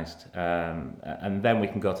recognised, and then we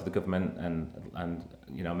can go to the government and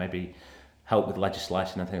maybe help with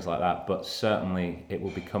legislation and things like that. But certainly it will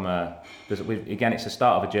become again, it's the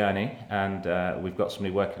start of a journey, and we've got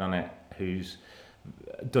somebody working on it who's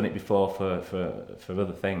done it before for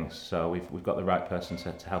other things, so we've got the right person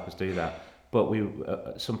to help us do that. But we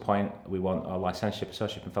at some point we want our licentiate,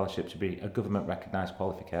 associate and fellowship to be a government recognised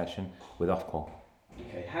qualification with Ofqual.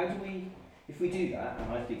 Okay, how do we, if we do that,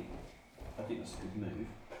 and I think that's a good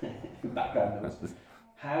move, background noise,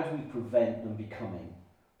 how do we prevent them becoming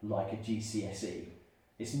like a GCSE?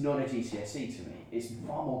 It's not a GCSE to me, it's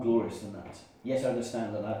far more glorious than that. Yes, I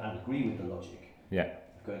understand that and agree with the logic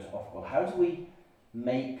of going to Ofqual. How do we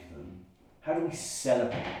make them, how do we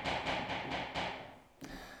celebrate?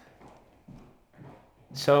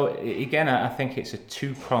 So again, I think it's a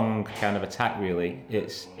two-pronged kind of attack really.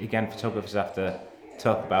 It's, again, photographers have to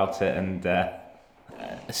talk about it and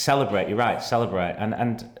celebrate, you're right, celebrate.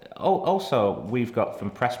 And also we've got,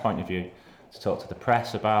 from press point of view, to talk to the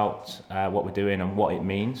press about what we're doing and what it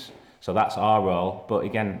means. So that's our role, but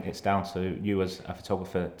again, it's down to you as a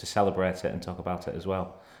photographer to celebrate it and talk about it as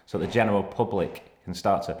well. So the general public can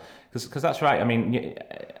start to, because that's right. I mean,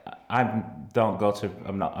 I'm not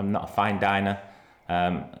a fine diner.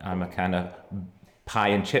 I'm a kind of pie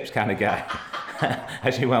and chips kind of guy,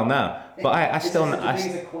 as you well know. But I still.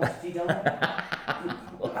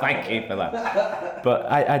 Well, thank you for that.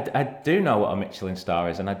 But I do know what a Michelin star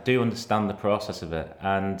is, and I do understand the process of it.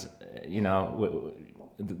 And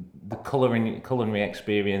the culinary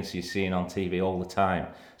experience you're seeing on TV all the time.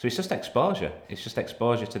 So it's just exposure. It's just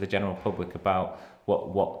exposure to the general public about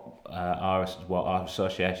what our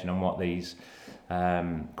association and what these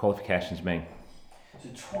qualifications mean. So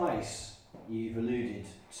twice you've alluded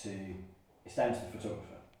to it's down to the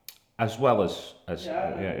photographer. As well as I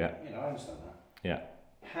understand that. Yeah.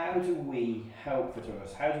 How do we help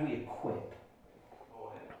photographers? How do we equip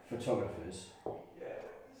photographers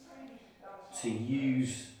to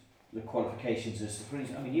use the qualifications as, for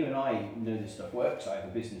instance, I mean, you and I know this stuff works. I have a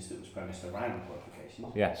business that was premised around qualifications.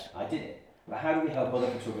 Yes. I did it. But how do we help other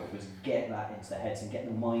photographers get that into their heads and get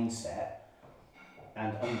the mindset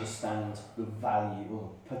and understand the value or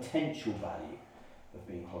potential value of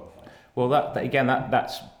being qualified? Well,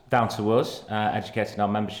 that's down to us, educating our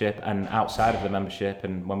membership and outside of the membership,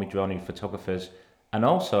 and when we draw new photographers, and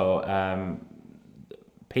also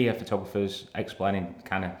peer photographers explaining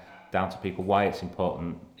kind of down to people why it's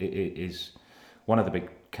important. It is one of the big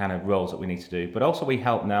kind of roles that we need to do. But also we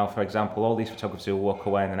help now, for example, all these photographers who walk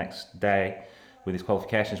away in the next day with these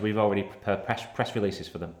qualifications, we've already prepared press releases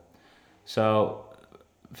for them. So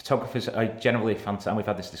photographers are generally fantastic, and we've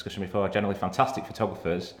had this discussion before, generally fantastic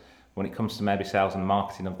photographers. When it comes to maybe sales and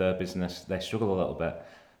marketing of their business, they struggle a little bit.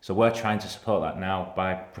 So we're trying to support that now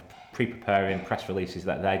by pre-preparing press releases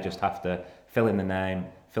that they just have to fill in the name,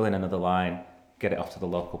 fill in another line, get it off to the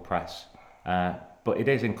local press. But it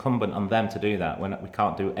is incumbent on them to do that. We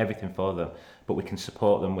can't do everything for them, but we can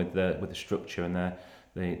support them with the structure and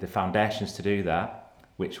the foundations to do that,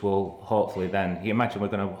 which will hopefully then, you imagine we're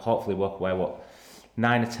going to hopefully walk away,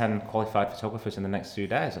 9 or 10 qualified photographers in the next 2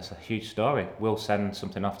 days. That's a huge story. We'll send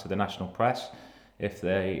something off to the national press. If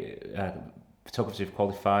they photographers who've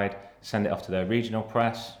qualified, send it off to their regional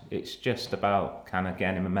press. It's just about kind of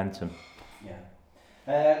getting momentum.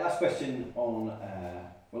 Yeah. Last question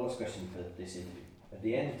last question for this interview. At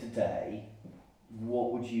the end of today,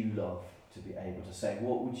 what would you love to be able to say?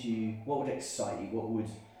 What would excite you? What would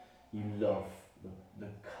you love the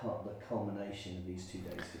culmination of these 2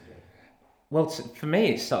 days to be? Well, for me,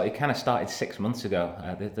 it kind of started 6 months ago.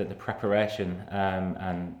 The preparation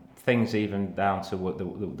and things even down to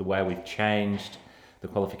the way we've changed the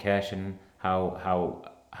qualification, how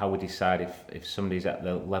we decide if somebody's at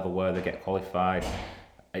the level where they get qualified.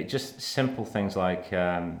 It just simple things like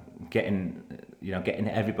getting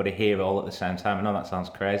everybody here all at the same time. I know that sounds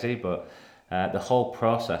crazy, but the whole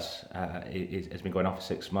process has been going on for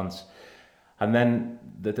 6 months. And then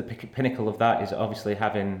the pinnacle of that is obviously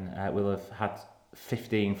we'll have had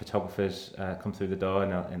 15 photographers come through the door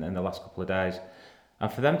in the last couple of days.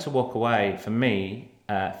 And for them to walk away, for me,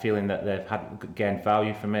 feeling that they've gained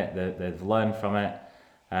value from it, they've learned from it,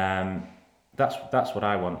 that's what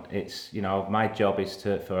I want. It's, my job is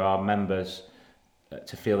for our members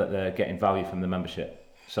to feel that they're getting value from the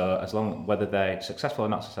membership. So whether they're successful or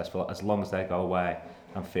not successful, as long as they go away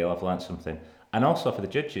and feel I've learned something. And also for the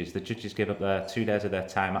judges give up their 2 days of their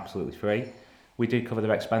time absolutely free. We do cover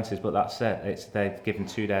their expenses, but that's it. They've given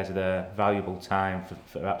 2 days of their valuable time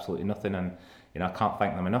for absolutely nothing, and I can't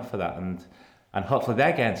thank them enough for that. And hopefully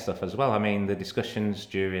they're getting stuff as well. I mean, the discussions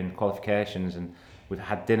during qualifications, and we've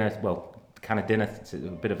had dinner, a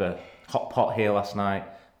bit of a hot pot here last night.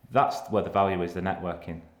 That's where the value is, the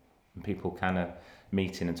networking, and people kind of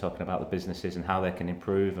meeting and talking about the businesses and how they can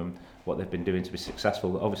improve and what they've been doing to be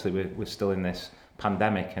successful. Obviously, we're still in this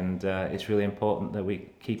pandemic, and it's really important that we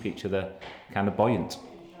keep each other kind of buoyant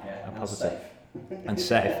and positive and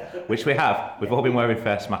safe, which we have. We've all been wearing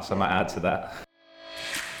face masks, I might add to that.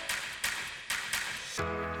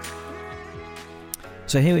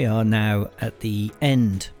 So here we are now at the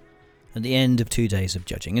end of 2 days of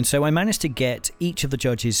judging. And so I managed to get each of the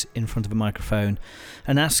judges in front of a microphone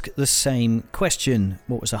and ask the same question.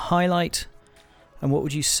 What was a highlight? And what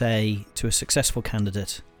would you say to a successful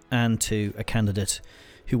candidate and to a candidate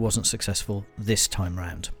who wasn't successful this time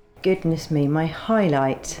round? Goodness me, my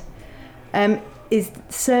highlight is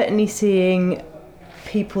certainly seeing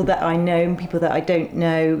people that I know and people that I don't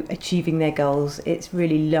know achieving their goals. It's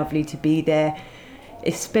really lovely to be there,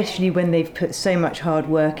 especially when they've put so much hard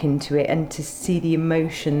work into it, and to see the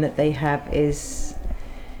emotion that they have is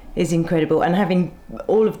incredible. And having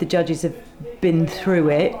all of the judges have been through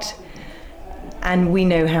it, and we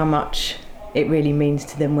know how much it really means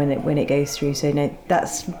to them when it goes through. So no,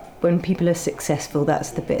 that's when people are successful.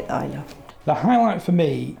 That's the bit that I love. The highlight for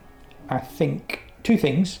me, I think, two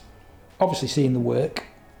things. Obviously seeing the work,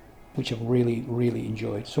 which I've really, really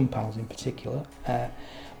enjoyed, some panels in particular,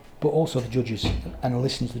 but also the judges and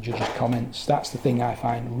listening to the judges' comments. That's the thing I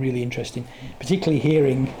find really interesting, particularly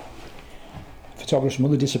hearing photographers from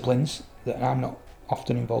other disciplines that I'm not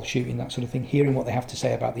often involved shooting, that sort of thing, hearing what they have to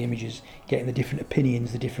say about the images, getting the different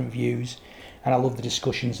opinions, the different views, and I love the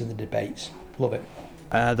discussions and the debates. Love it.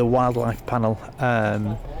 The wildlife panel,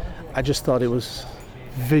 I just thought it was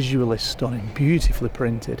visually stunning, beautifully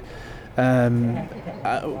printed. One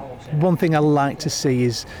thing I like to see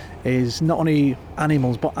is not only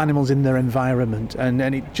animals, but animals in their environment, and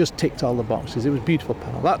it just ticked all the boxes. It was a beautiful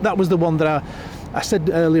panel. That was the one that I said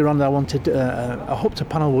earlier on that I wanted. I hoped a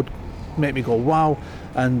panel would make me go wow,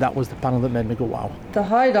 and that was the panel that made me go wow. The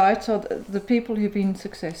highlights are the people who've been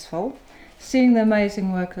successful, seeing the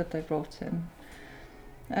amazing work that they brought in,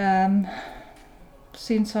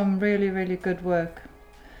 seen some really, really good work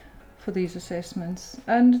for these assessments,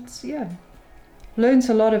 and it's learns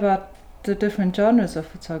a lot about the different genres of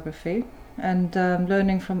photography, and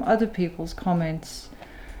learning from other people's comments,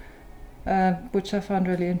 which I found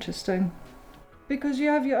really interesting, because you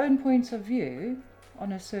have your own points of view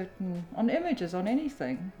on images, on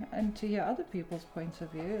anything, and to hear other people's points of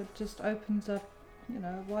view, it just opens up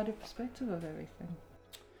a wider perspective of everything.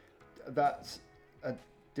 That's a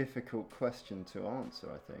difficult question to answer,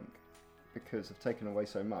 I think, because I've taken away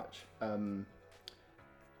so much.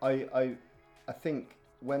 I think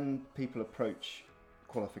when people approach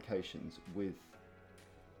qualifications with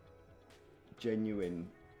genuine,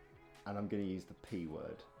 and I'm going to use the P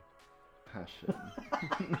word, passion,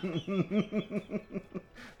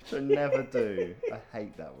 which I never do. I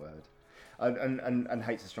hate that word. And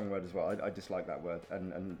hate's a strong word as well. I dislike that word.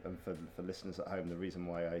 And for listeners at home, the reason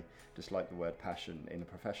why I dislike the word passion in a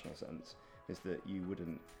professional sense is that you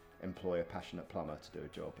wouldn't employ a passionate plumber to do a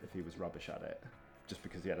job if he was rubbish at it, just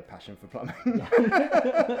because he had a passion for plumbing.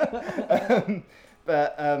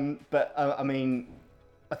 I mean,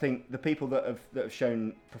 I think the people that have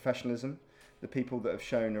shown professionalism, the people that have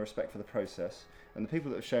shown a respect for the process, and the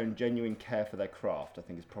people that have shown genuine care for their craft, I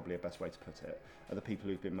think is probably a best way to put it, are the people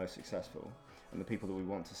who've been most successful, and the people that we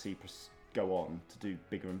want to see go on to do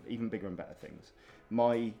even bigger and better things.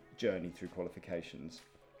 My journey through qualifications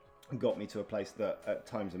got me to a place that at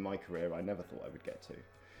times in my career I never thought I would get to.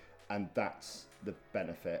 And that's the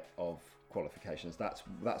benefit of qualifications. That's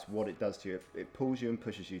what it does to you. It pulls you and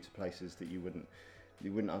pushes you to places that you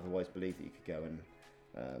wouldn't otherwise believe that you could go.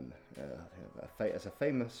 And as a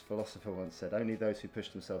famous philosopher once said, only those who push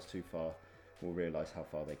themselves too far will realise how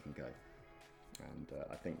far they can go. And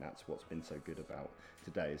I think that's what's been so good about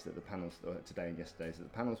today, is that the panels today and yesterday, is that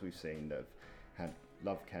the panels we've seen that have had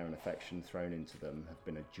love, care and affection thrown into them have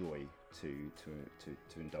been a joy to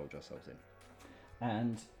indulge ourselves in.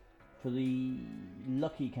 And for the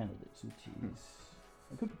lucky candidates, which is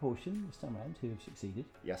a good proportion this time around, who have succeeded,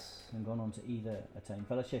 yes, and gone on to either attain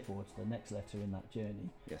fellowship or to the next letter in that journey,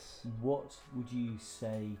 yes, what would you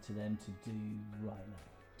say to them to do right now?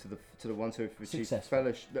 To the ones who have achieved Successful.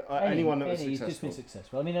 fellowship, anyone that was successful. Just been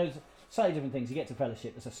successful. I mean, there's slightly different things. You get to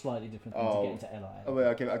fellowship, there's a slightly different thing to get into LIA. Oh, well,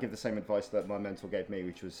 I give the same advice that my mentor gave me,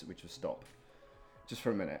 which was stop, just for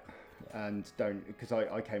a minute, and don't, because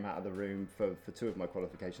I came out of the room for 2 of my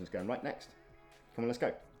qualifications going, right, next, come on, let's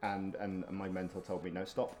go, and my mentor told me, no,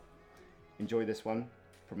 stop, enjoy this one,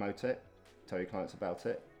 promote it, tell your clients about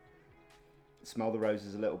it, smell the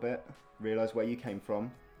roses a little bit, realise where you came from,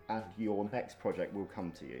 and your next project will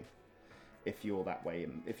come to you. If you're that way,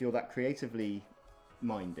 if you're that creatively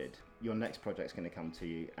minded, your next project's going to come to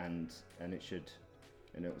you, and it should,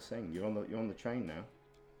 and it will sing. You're on the train now.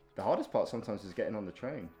 The hardest part sometimes is getting on the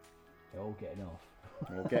train. They're all getting off.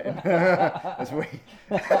 We're all getting. As we.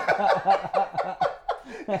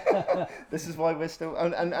 This is why we're still,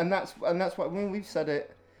 and that's why when we've said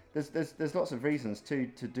it. There's lots of reasons to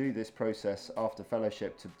do this process after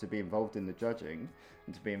fellowship, to be involved in the judging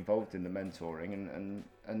and to be involved in the mentoring, and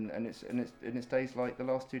it's days like the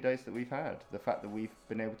last 2 days that we've had. The fact that we've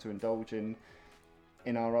been able to indulge in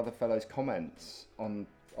our other fellows' comments on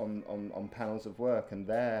panels of work and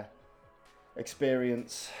their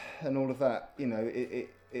experience and all of that. You know,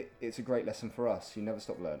 it's a great lesson for us. You never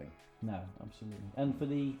stop learning. No, absolutely. And for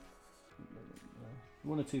the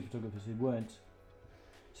 1 or 2 photographers who weren't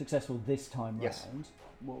successful this time round,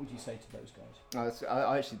 what would you say to those guys?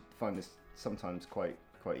 I actually find this sometimes quite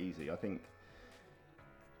easy. I think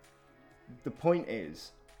the point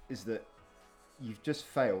is that you've just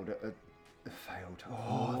failed at failed.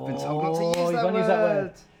 I've been told not to use that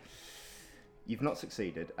word. You've not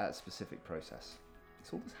succeeded at a specific process.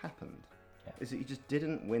 It's all that's happened. Yeah. Is that you just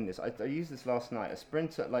didn't win this. I used this last night. A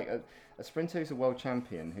sprinter, like a sprinter who's a world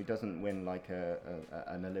champion who doesn't win like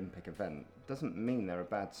an Olympic event, doesn't mean they're a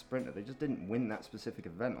bad sprinter. They just didn't win that specific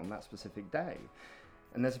event on that specific day.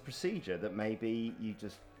 And there's a procedure that maybe you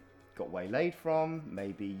just got waylaid from,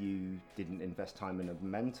 maybe you didn't invest time in a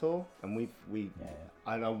mentor, and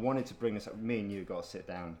I wanted to bring this up. Me and you got to sit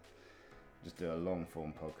down, just do a long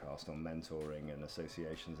form podcast on mentoring and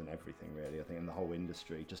associations and everything, really. I think in the whole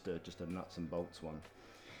industry, just a nuts and bolts one.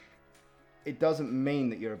 It doesn't mean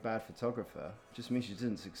that you're a bad photographer. It just means you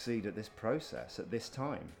didn't succeed at this process at this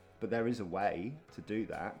time. But there is a way to do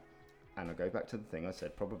that. And I'll go back to the thing I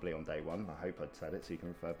said probably on day 1. I hope I'd said it so you can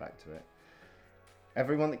refer back to it.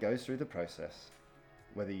 Everyone that goes through the process,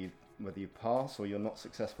 whether you pass or you're not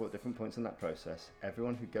successful at different points in that process,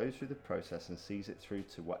 everyone who goes through the process and sees it through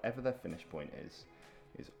to whatever their finish point is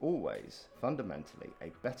always fundamentally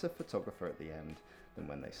a better photographer at the end than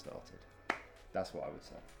when they started. That's what I would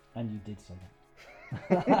say. And you did say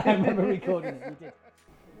that. I remember recording it. You did.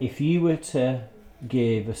 If you were to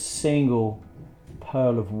give a single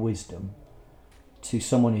pearl of wisdom to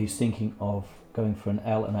someone who's thinking of going for an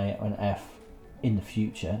L, an A, or an F in the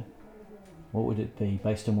future, what would it be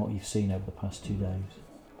based on what you've seen over the past 2 days?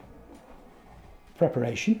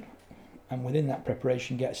 Preparation, and within that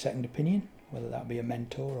preparation get a second opinion, whether that be a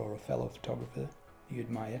mentor or a fellow photographer you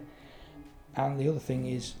admire. And the other thing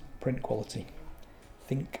is print quality.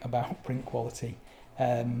 Think about print quality.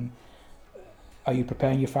 Are you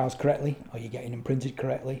preparing your files correctly? Are you getting them printed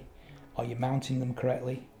correctly? Are you mounting them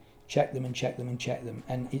correctly? Check them and check them and check them.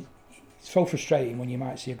 And it's so frustrating when you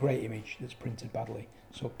might see a great image that's printed badly.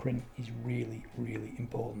 So print is really, really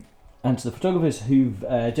important. And to the photographers who've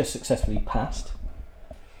just successfully passed,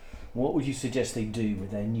 What would you suggest they do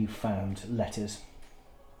with their newfound letters?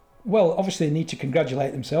 Well, obviously they need to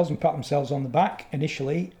congratulate themselves and pat themselves on the back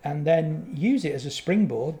initially, and then use it as a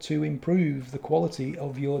springboard to improve the quality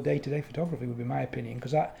of your day-to-day photography, would be my opinion.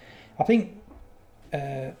 Because I think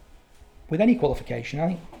with any qualification, I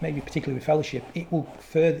think maybe particularly with fellowship, it will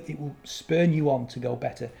spurn you on to go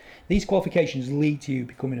better. These qualifications lead to you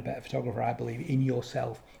becoming a better photographer, I believe, in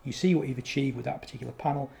yourself. You see what you've achieved with that particular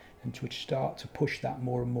panel, and to start to push that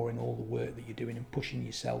more and more in all the work that you're doing and pushing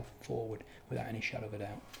yourself forward without any shadow of a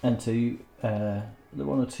doubt. And to the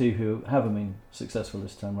one or two who haven't been successful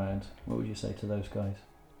this time round, what would you say to those guys?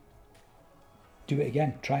 Do it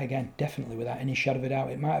again, try again, definitely, without any shadow of a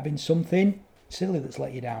doubt. It might have been something silly that's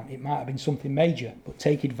let you down, it might have been something major, but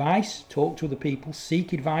take advice, talk to other people,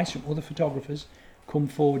 seek advice from other photographers, come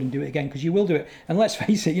forward and do it again, because you will do it. And let's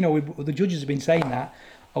face it, the judges have been saying that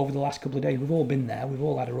over the last couple of days. We've all been there, we've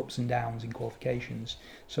all had our ups and downs in qualifications,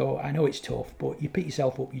 so I know it's tough, but you pick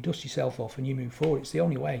yourself up, you dust yourself off, and you move forward. It's the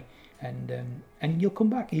only way, and you'll come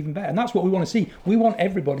back even better. And that's what we want to see. We want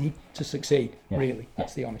everybody to succeed, really.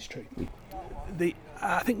 That's the honest truth.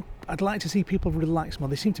 I think I'd like to see people relax more.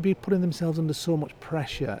 They seem to be putting themselves under so much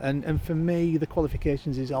pressure, and for me the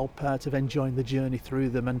qualifications is all part of enjoying the journey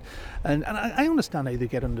through them, and I understand how they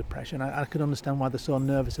get under pressure, and I could understand why they're so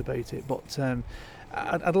nervous about it, but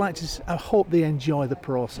I'd like to. I hope they enjoy the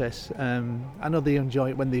process. I know they enjoy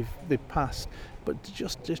it when they've passed, but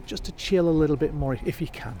just to chill a little bit more if you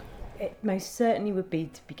can. It most certainly would be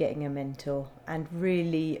to be getting a mentor and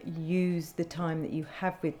really use the time that you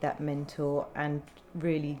have with that mentor and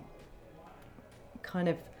really kind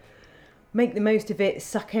of make the most of it,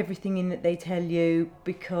 suck everything in that they tell you,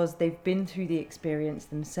 because they've been through the experience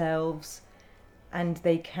themselves and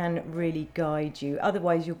they can really guide you.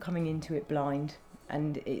 Otherwise you're coming into it blind,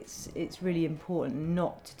 and it's really important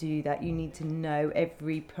not to do that. You need to know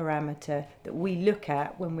every parameter that we look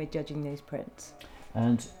at when we're judging those prints.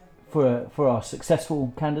 And for our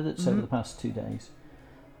successful candidates over the past 2 days,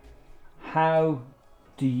 how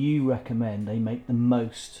do you recommend they make the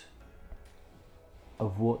most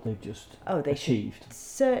of what they've just achieved? Should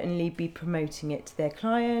certainly be promoting it to their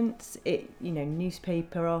clients.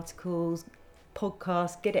 Newspaper articles,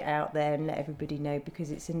 podcasts, get it out there and let everybody know, because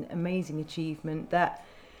it's an amazing achievement that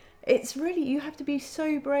it's really, you have to be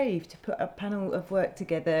so brave to put a panel of work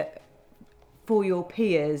together for your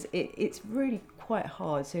peers. It's really quite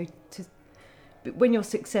hard, but when you're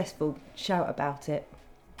successful, shout about it.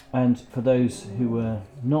 And for those who were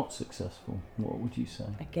not successful, what would you say?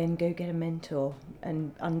 Again, go get a mentor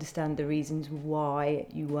and understand the reasons why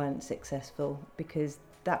you weren't successful, because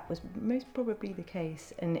that was most probably the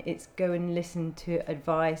case. And it's go and listen to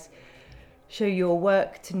advice, show your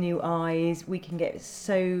work to new eyes. We can get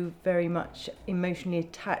so very much emotionally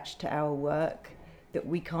attached to our work that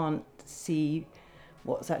we can't see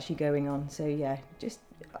what's actually going on. So yeah, just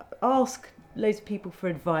ask loads of people for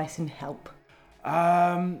advice and help.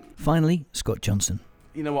 Finally, Scott Johnson.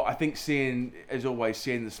 You know what? I think seeing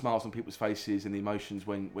the smiles on people's faces and the emotions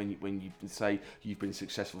when you say you've been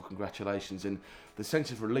successful, congratulations, and the sense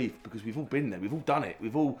of relief, because we've all been there, we've all done it,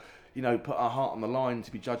 we've all put our heart on the line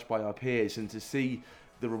to be judged by our peers, and to see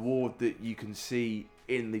the reward that you can see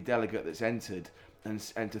in the delegate that's entered. And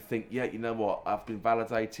to think, yeah, you know what, I've been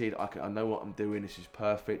validated, I know what I'm doing, this is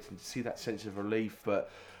perfect, and to see that sense of relief,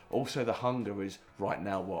 but also the hunger is, right,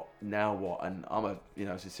 now what, and I'm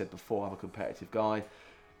as I said before, I'm a competitive guy,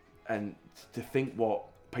 and to think what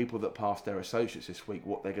people that passed their associates this week,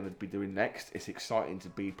 what they're going to be doing next, it's exciting to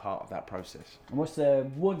be part of that process. And what's the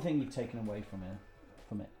one thing you've taken away from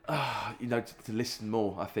it? To listen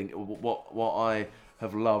more. I think what I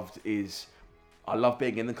have loved is, I love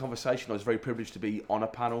being in the conversation. I was very privileged to be on a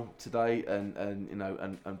panel today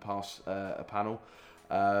and pass a panel,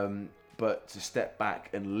 but to step back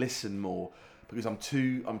and listen more, because I'm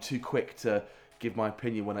too quick to give my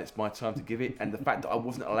opinion when it's my time to give it, and the fact that I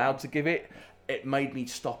wasn't allowed to give it, it made me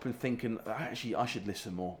stop and thinking, actually I should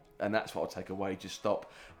listen more, and that's what I'll take away. Just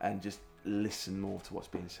stop and just listen more to what's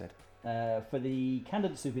being said. For the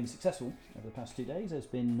candidates who've been successful over the past 2 days, there's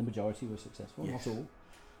been the majority were successful, yes. Not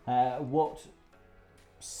all. What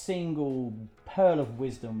single pearl of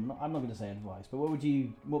wisdom, I'm not going to say advice, but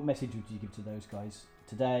what message would you give to those guys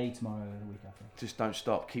today, tomorrow, and the week after? Just don't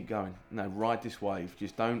stop, keep going. Ride this wave.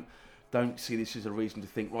 Just don't see this as a reason to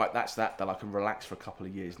think, right, that's that I can relax for a couple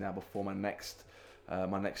of years now before my next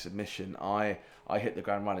submission. I hit the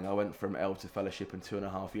ground running. I went from L to fellowship in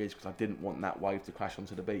 2.5 years because I didn't want that wave to crash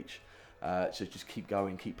onto the beach. So just keep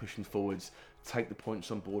going, keep pushing forwards, take the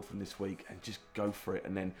points on board from this week and just go for it,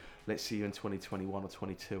 and then let's see you in 2021 or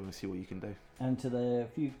 22 and see what you can do. And to the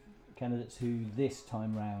few candidates who this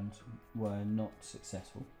time round were not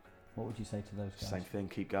successful, what would you say to those guys? Same thing.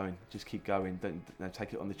 Keep going. Just keep going. Don't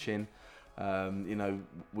take it on the chin.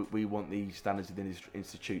 We want the standards of the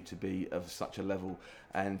institute to be of such a level,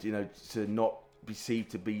 and to not be perceived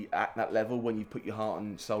to be at that level when you put your heart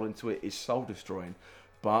and soul into it is soul destroying.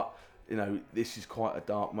 But this is quite a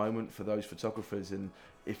dark moment for those photographers, and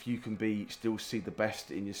if you can still see the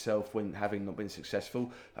best in yourself when having not been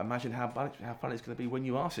successful, imagine how fun it's going to be when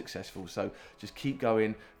you are successful. So just keep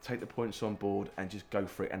going, take the points on board, and just go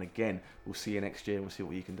for it. And again, we'll see you next year, and we'll see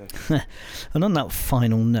what you can do. And on that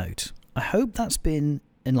final note, I hope that's been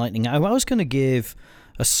enlightening. I was going to give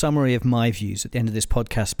a summary of my views at the end of this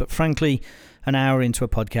podcast, but frankly, an hour into a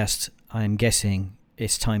podcast, I'm guessing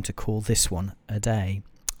it's time to call this one a day.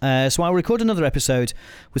 So I'll record another episode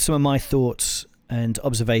with some of my thoughts and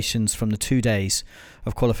observations from the 2 days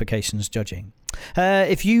of qualifications judging.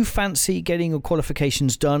 If you fancy getting your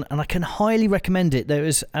qualifications done, and I can highly recommend it, there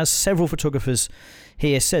is, as several photographers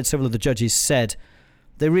here said, several of the judges said,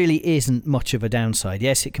 there really isn't much of a downside.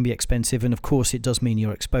 Yes, it can be expensive, and of course it does mean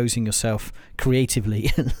you're exposing yourself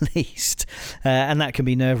creatively at least, and that can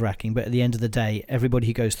be nerve-wracking, but at the end of the day, everybody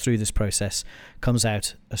who goes through this process comes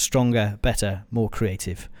out a stronger, better, more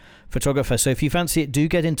creative photographer. So if you fancy it, do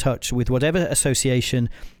get in touch with whatever association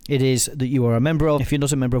it is that you are a member of. If you're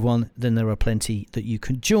not a member of one, then there are plenty that you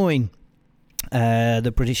can join.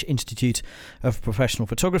 The British Institute of Professional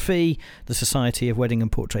Photography, the Society of Wedding and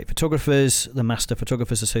Portrait Photographers, the Master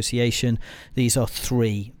Photographers Association. These are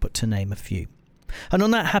 3, but to name a few. And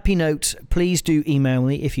on that happy note, please do email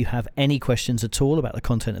me if you have any questions at all about the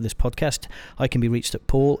content of this podcast. I can be reached at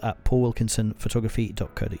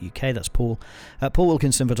paul@paulwilkinsonphotography.co.uk. That's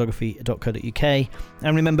paul@paulwilkinsonphotography.co.uk.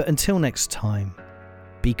 And remember, until next time,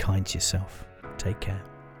 be kind to yourself. Take care.